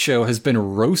Keicho has been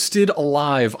roasted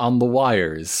alive on the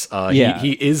wires.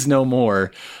 He is no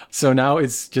more. So now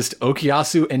it's just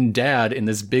Okuyasu and Dad in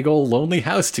this big old lonely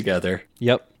house together.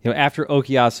 Yep. After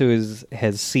Okuyasu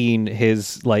has seen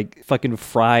his fucking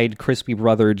fried crispy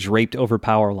brother draped over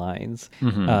power lines,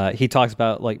 he talks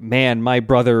about man, my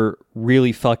brother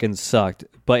really fucking sucked.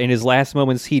 But in his last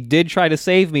moments, he did try to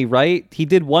save me, right? He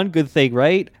did one good thing,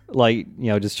 right?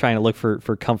 Just trying to look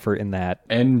for comfort in that.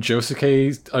 And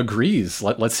Josuke agrees,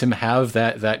 lets him have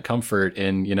that comfort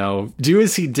and, do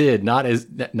as he did,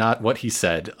 not what he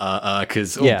said.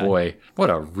 Because, boy, what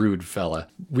a rude fella.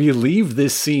 We leave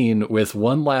this scene with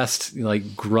one last,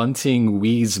 grunting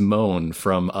wheeze moan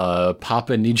from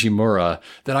Papa Nijimura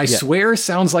that I swear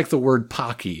sounds like the word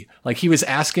Pocky. Like he was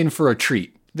asking for a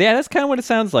treat. Yeah, that's kind of what it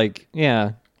sounds like.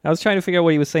 Yeah. I was trying to figure out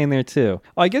what he was saying there, too.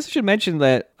 Oh, I guess I should mention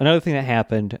that another thing that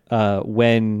happened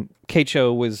when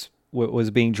Keicho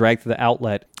was being dragged to the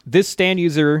outlet, this stand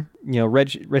user,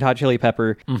 Red Hot Chili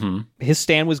Pepper, his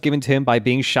stand was given to him by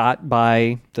being shot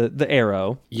by the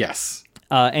arrow. Yes.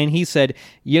 And he said,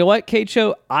 "You know what,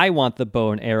 Keicho? I want the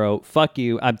bow and arrow. Fuck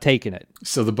you. I'm taking it."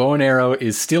 So the bow and arrow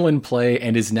is still in play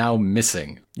and is now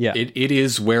missing. Yeah. It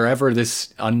is wherever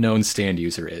this unknown stand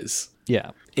user is.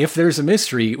 Yeah. If there's a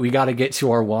mystery, we got to get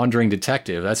to our wandering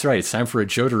detective. That's right. It's time for a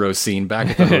Jotaro scene back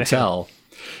at the hotel.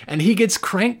 And he gets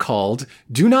crank called.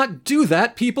 "Do not do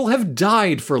that. People have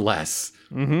died for less."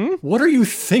 What are you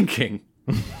thinking?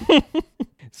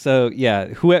 So, yeah,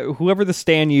 whoever the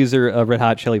stand user of Red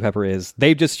Hot Chili Pepper is,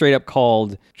 they've just straight up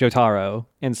called Jotaro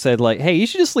and said, hey, you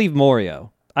should just leave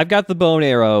Morio. I've got the bow and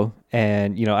arrow,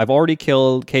 and, I've already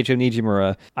killed Keicho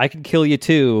Nijimura. I can kill you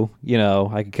too,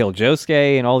 I can kill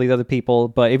Josuke and all these other people,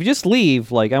 but if you just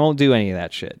leave, I won't do any of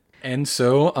that shit. And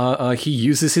so he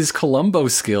uses his Columbo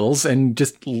skills and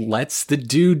just lets the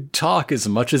dude talk as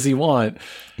much as he wants,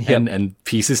 and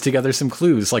pieces together some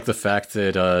clues, like the fact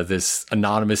that this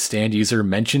anonymous stand user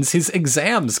mentions his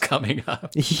exams coming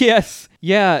up. Yes.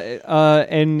 Yeah.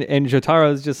 And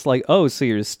Jotaro is just like, oh, so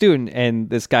you're a student. And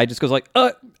this guy just goes like,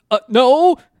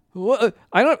 no. What?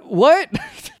 I don't. What?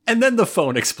 And then the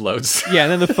phone explodes. Yeah,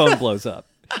 and then the phone blows up.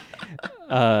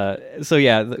 So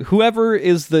yeah, whoever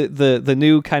is the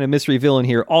new kind of mystery villain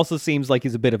here also seems like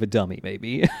he's a bit of a dummy,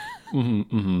 maybe.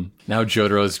 Now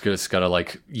Jotaro's just gotta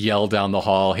like yell down the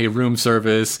hall, "Hey, room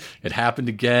service! It happened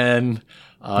again.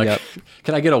 Can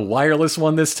I get a wireless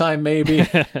one this time, maybe?"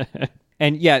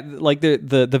 And yeah, like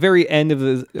the very end of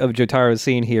Jotaro's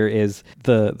scene here is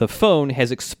the phone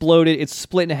has exploded. It's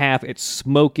split in half. It's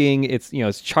smoking. It's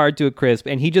it's charred to a crisp.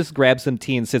 And he just grabs some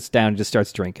tea and sits down and just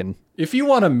starts drinking. If you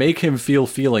want to make him feel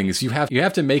feelings, you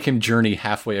have to make him journey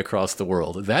halfway across the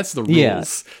world. That's the rules. Yeah.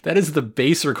 That is the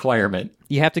base requirement.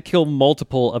 You have to kill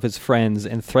multiple of his friends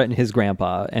and threaten his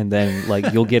grandpa, and then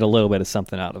you'll get a little bit of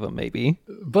something out of him, maybe.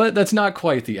 But that's not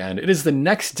quite the end. It is the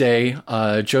next day.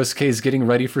 Josuke is getting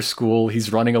ready for school.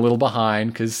 He's running a little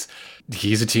behind because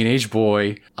he's a teenage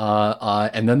boy.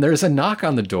 And then there's a knock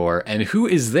on the door, and who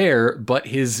is there but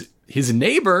his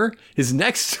neighbor, his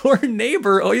next door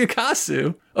neighbor,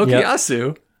 Okuyasu.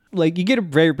 Yep. You get a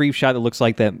very brief shot that looks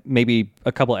like that maybe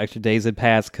a couple extra days had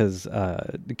passed because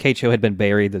Keicho had been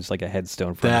buried. There's like a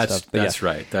headstone for him and stuff. That's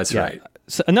right. That's right.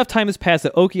 So enough time has passed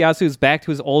that Okuyasu is back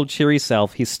to his old cheery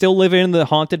self. He's still living in the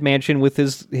haunted mansion with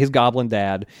his goblin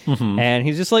dad. Mm-hmm. And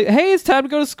he's just like, hey, it's time to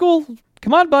go to school.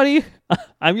 Come on, buddy.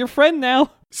 I'm your friend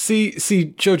now. See,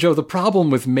 Jojo, the problem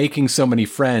with making so many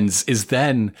friends is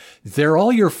then they're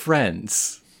all your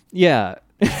friends. Yeah.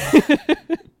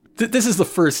 This is the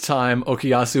first time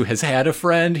Okuyasu has had a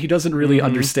friend. He doesn't really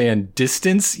understand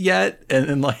distance yet.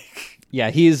 And yeah,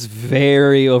 he is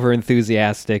very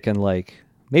overenthusiastic and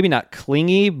maybe not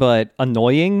clingy, but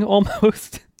annoying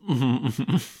almost.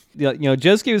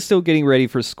 Josuke was still getting ready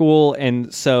for school,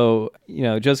 and so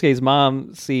Josuke's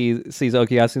mom sees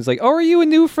Okuyasu and is like, "Oh, are you a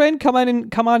new friend? Come on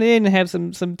in and have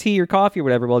some tea or coffee or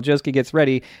whatever." While Josuke gets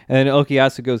ready, and then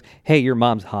Okuyasu goes, "Hey, your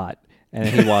mom's hot," and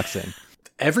then he walks in.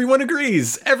 Everyone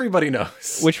agrees. Everybody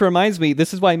knows. Which reminds me,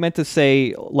 this is what I meant to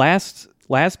say last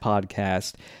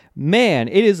podcast. Man,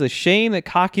 it is a shame that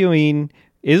Kakyoin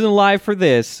isn't alive for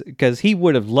this, because he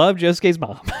would have loved Josuke's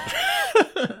mom.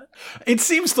 It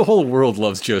seems the whole world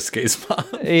loves Josuke's mom.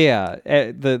 Yeah,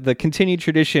 the continued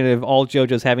tradition of all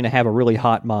JoJos having to have a really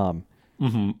hot mom.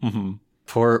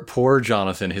 Poor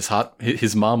Jonathan.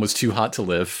 His mom was too hot to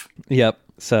live. Yep.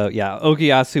 So yeah,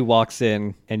 Okuyasu walks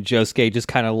in, and Josuke just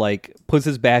kind of puts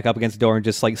his back up against the door and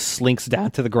just slinks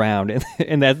down to the ground,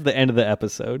 and that's the end of the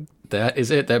episode. That is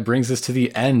it. That brings us to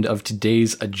the end of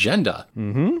today's agenda.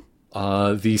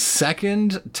 The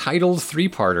second titled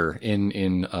 3-parter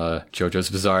in JoJo's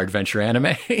Bizarre Adventure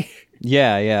anime.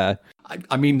 Yeah.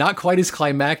 I mean, not quite as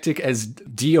climactic as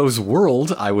Dio's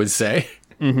World, I would say.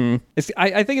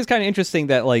 I think it's kind of interesting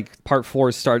that part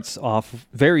 4 starts off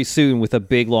very soon with a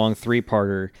big long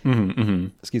 3-parter.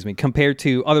 Excuse me. Compared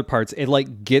to other parts,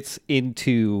 it gets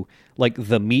into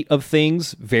the meat of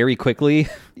things very quickly.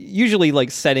 Usually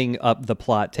setting up the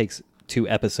plot takes 2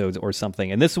 episodes or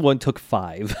something, and this one took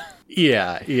 5.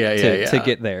 Yeah. To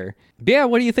get there. But yeah,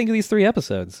 what do you think of these 3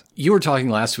 episodes? You were talking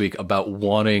last week about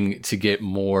wanting to get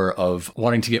more of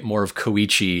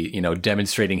Koichi,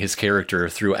 demonstrating his character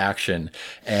through action.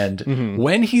 And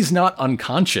when he's not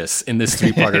unconscious in this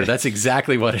 3-parter, that's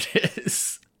exactly what it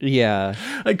is. Yeah.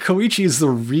 Koichi is the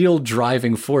real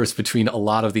driving force between a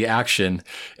lot of the action,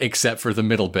 except for the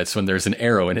middle bits when there's an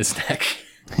arrow in his neck.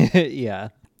 Yeah.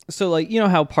 So,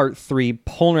 how part 3,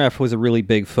 Polnareff was a really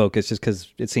big focus just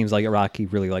because it seems like Araki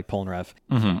really liked Polnareff.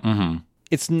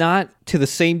 It's not to the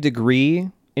same degree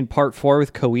in part 4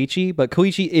 with Koichi, but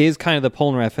Koichi is kind of the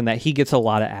Polnareff in that he gets a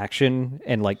lot of action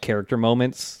and, character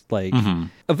moments.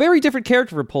 A very different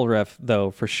character for Polnareff,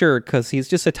 though, for sure, because he's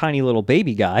just a tiny little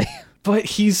baby guy. But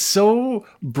he's so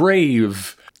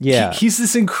brave. Yeah. He's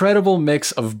this incredible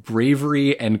mix of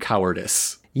bravery and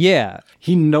cowardice. Yeah.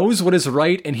 He knows what is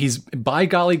right, and he's, by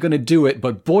golly, going to do it,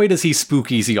 but boy, does he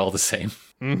spook easy all the same.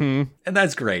 And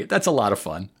that's great. That's a lot of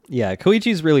fun. Yeah,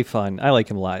 Koichi's really fun. I like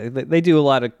him a lot. They do a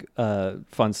lot of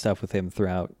fun stuff with him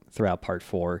throughout part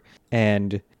 4.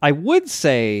 And I would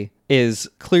say is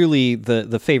clearly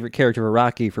the favorite character of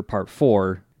Araki for part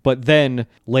 4. But then,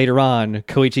 later on,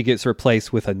 Koichi gets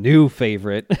replaced with a new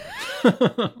favorite.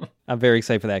 I'm very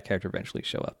excited for that character to eventually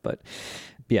show up, but...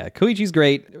 Yeah, Koichi's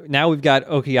great. Now we've got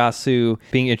Okuyasu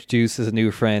being introduced as a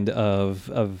new friend of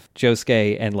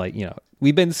Josuke, and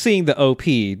we've been seeing the OP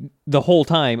the whole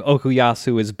time.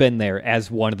 Okuyasu has been there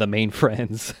as one of the main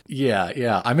friends.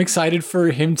 Yeah. I'm excited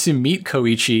for him to meet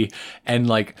Koichi and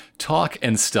like talk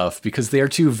and stuff, because they are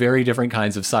two very different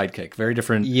kinds of sidekick, very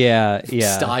different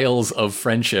styles of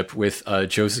friendship with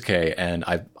Josuke. And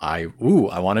I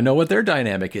want to know what their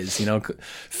dynamic is,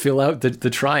 fill out the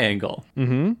triangle.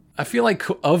 Mm-hmm. I feel like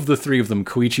of the three of them,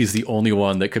 Koichi's the only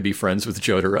one that could be friends with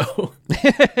Jotaro.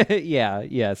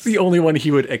 Yes. The only one he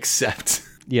would accept.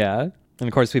 Yeah. And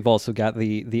of course, we've also got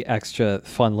the extra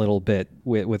fun little bit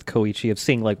with Koichi of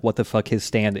seeing like what the fuck his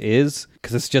stand is,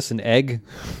 because it's just an egg.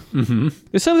 Mm-hmm.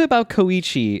 There's something about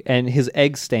Koichi and his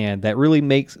egg stand that really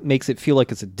makes it feel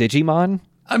like it's a Digimon.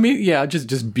 I mean, yeah,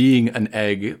 just being an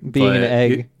egg.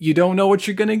 You don't know what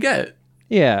you're going to get.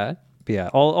 Yeah. Yeah,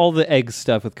 all the egg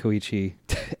stuff with Koichi,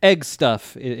 egg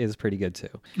stuff is pretty good too.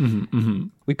 Mm-hmm, mm-hmm.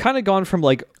 We've kind of gone from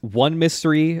like one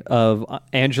mystery of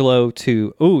Angelo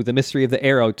to the mystery of the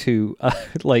arrow to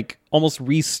like almost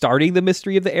restarting the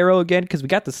mystery of the arrow again, because we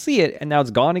got to see it and now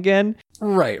it's gone again.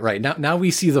 Right. Now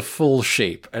we see the full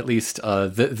shape, at least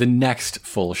the next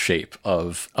full shape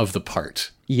of the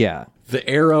part. Yeah. The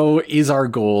arrow is our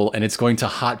goal, and it's going to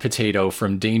hot potato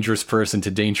from dangerous person to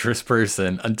dangerous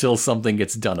person until something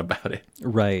gets done about it.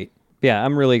 Right. Yeah,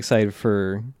 I'm really excited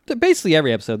for basically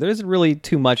every episode. There isn't really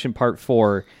too much in part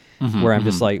 4 where I'm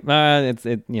just like,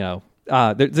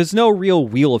 there's no real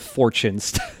Wheel of Fortune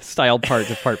style part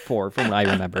to part 4 from what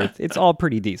I remember. It's all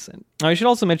pretty decent. I should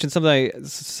also mention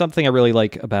something I really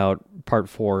like about part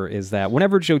 4 is that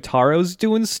whenever Jotaro's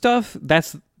doing stuff,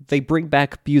 they bring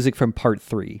back music from part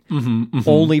 3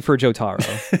 only for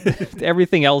Jotaro.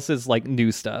 Everything else is like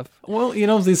new stuff. Well,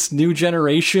 this new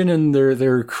generation and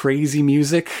their crazy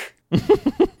music.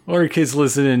 What are kids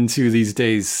listening to these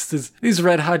days? These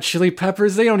Red Hot Chili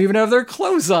Peppers, they don't even have their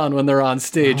clothes on when they're on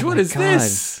stage. What is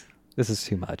this? This is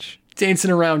too much.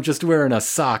 Dancing around just wearing a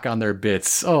sock on their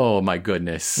bits. Oh my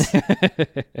goodness.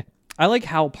 I like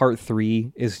how part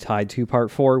 3 is tied to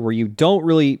part 4, where you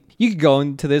could go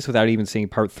into this without even seeing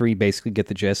part 3, basically get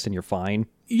the gist and you're fine.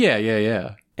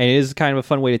 Yeah. And it is kind of a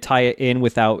fun way to tie it in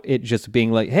without it just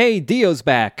being like, hey, Dio's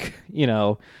back.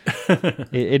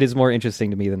 It is more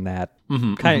interesting to me than that.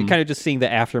 Kind of just seeing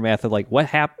the aftermath of like what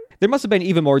happened. There must have been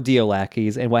even more Dio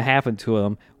lackeys, and what happened to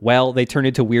them? Well, they turned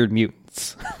into weird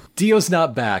mutants. Dio's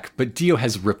not back, but Dio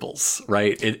has ripples,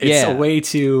 right? It's a way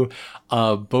to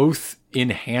both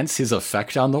enhance his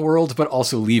effect on the world, but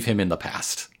also leave him in the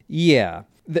past. Yeah.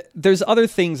 There's other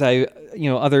things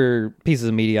other pieces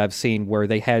of media I've seen where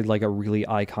they had like a really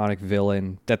iconic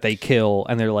villain that they kill,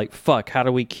 and they're like, fuck, how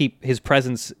do we keep his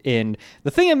presence in?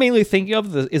 The thing I'm mainly thinking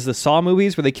of is the Saw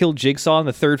movies, where they killed Jigsaw in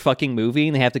the third fucking movie,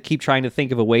 and they have to keep trying to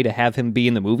think of a way to have him be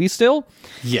in the movie still.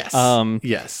 Yes.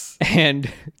 Yes.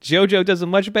 And JoJo does a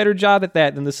much better job at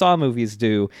that than the Saw movies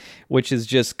do, which is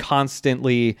just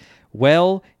constantly,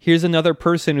 well, here's another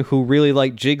person who really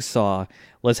liked Jigsaw.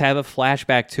 Let's have a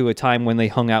flashback to a time when they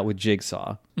hung out with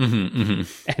Jigsaw. And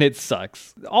it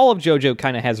sucks. All of JoJo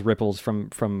kind of has ripples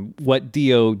from what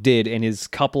Dio did in his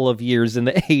couple of years in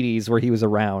the 80s where he was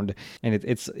around. And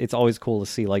it's always cool to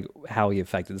see like how he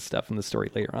affected stuff in the story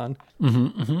later on.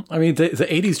 I mean, the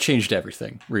 80s changed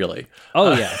everything, really.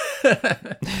 Oh, yeah.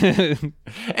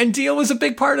 And Dio was a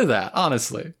big part of that,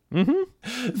 honestly.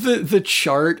 The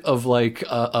chart of like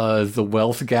the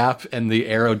wealth gap, and the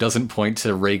arrow doesn't point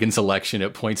to Reagan's election,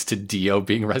 it points to Dio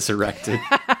being resurrected.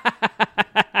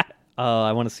 Oh,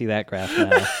 I want to see that graph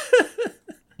now.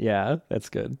 Yeah, that's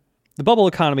good. The bubble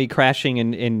economy crashing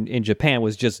in Japan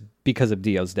was just because of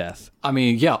Dio's death. I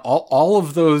mean, yeah, all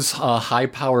of those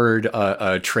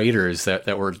high-powered traders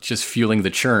that were just fueling the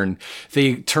churn,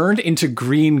 they turned into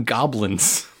green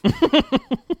goblins.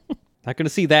 Not going to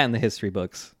see that in the history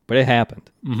books, but it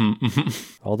happened.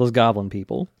 All those goblin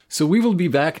people. So we will be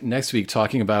back next week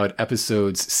talking about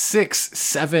episodes 6,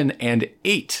 7, and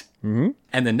 8.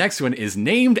 And the next one is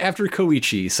named after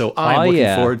Koichi, so I'm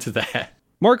looking forward to that.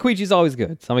 More Koichi's always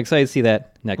good, so I'm excited to see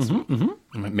that next week.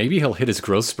 Maybe he'll hit his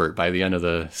growth spurt by the end of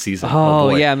the season.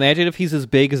 Oh yeah, imagine if he's as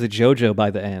big as a JoJo by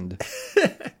the end.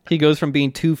 He goes from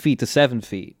being 2 feet to 7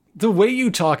 feet. The way you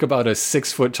talk about a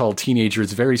 6-foot-tall teenager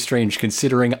is very strange,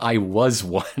 considering I was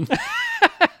one.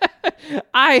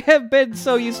 I have been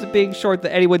so used to being short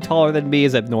that anyone taller than me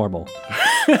is abnormal.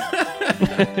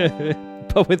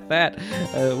 But with that,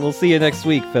 we'll see you next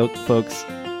week, folks.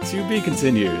 To be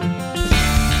continued.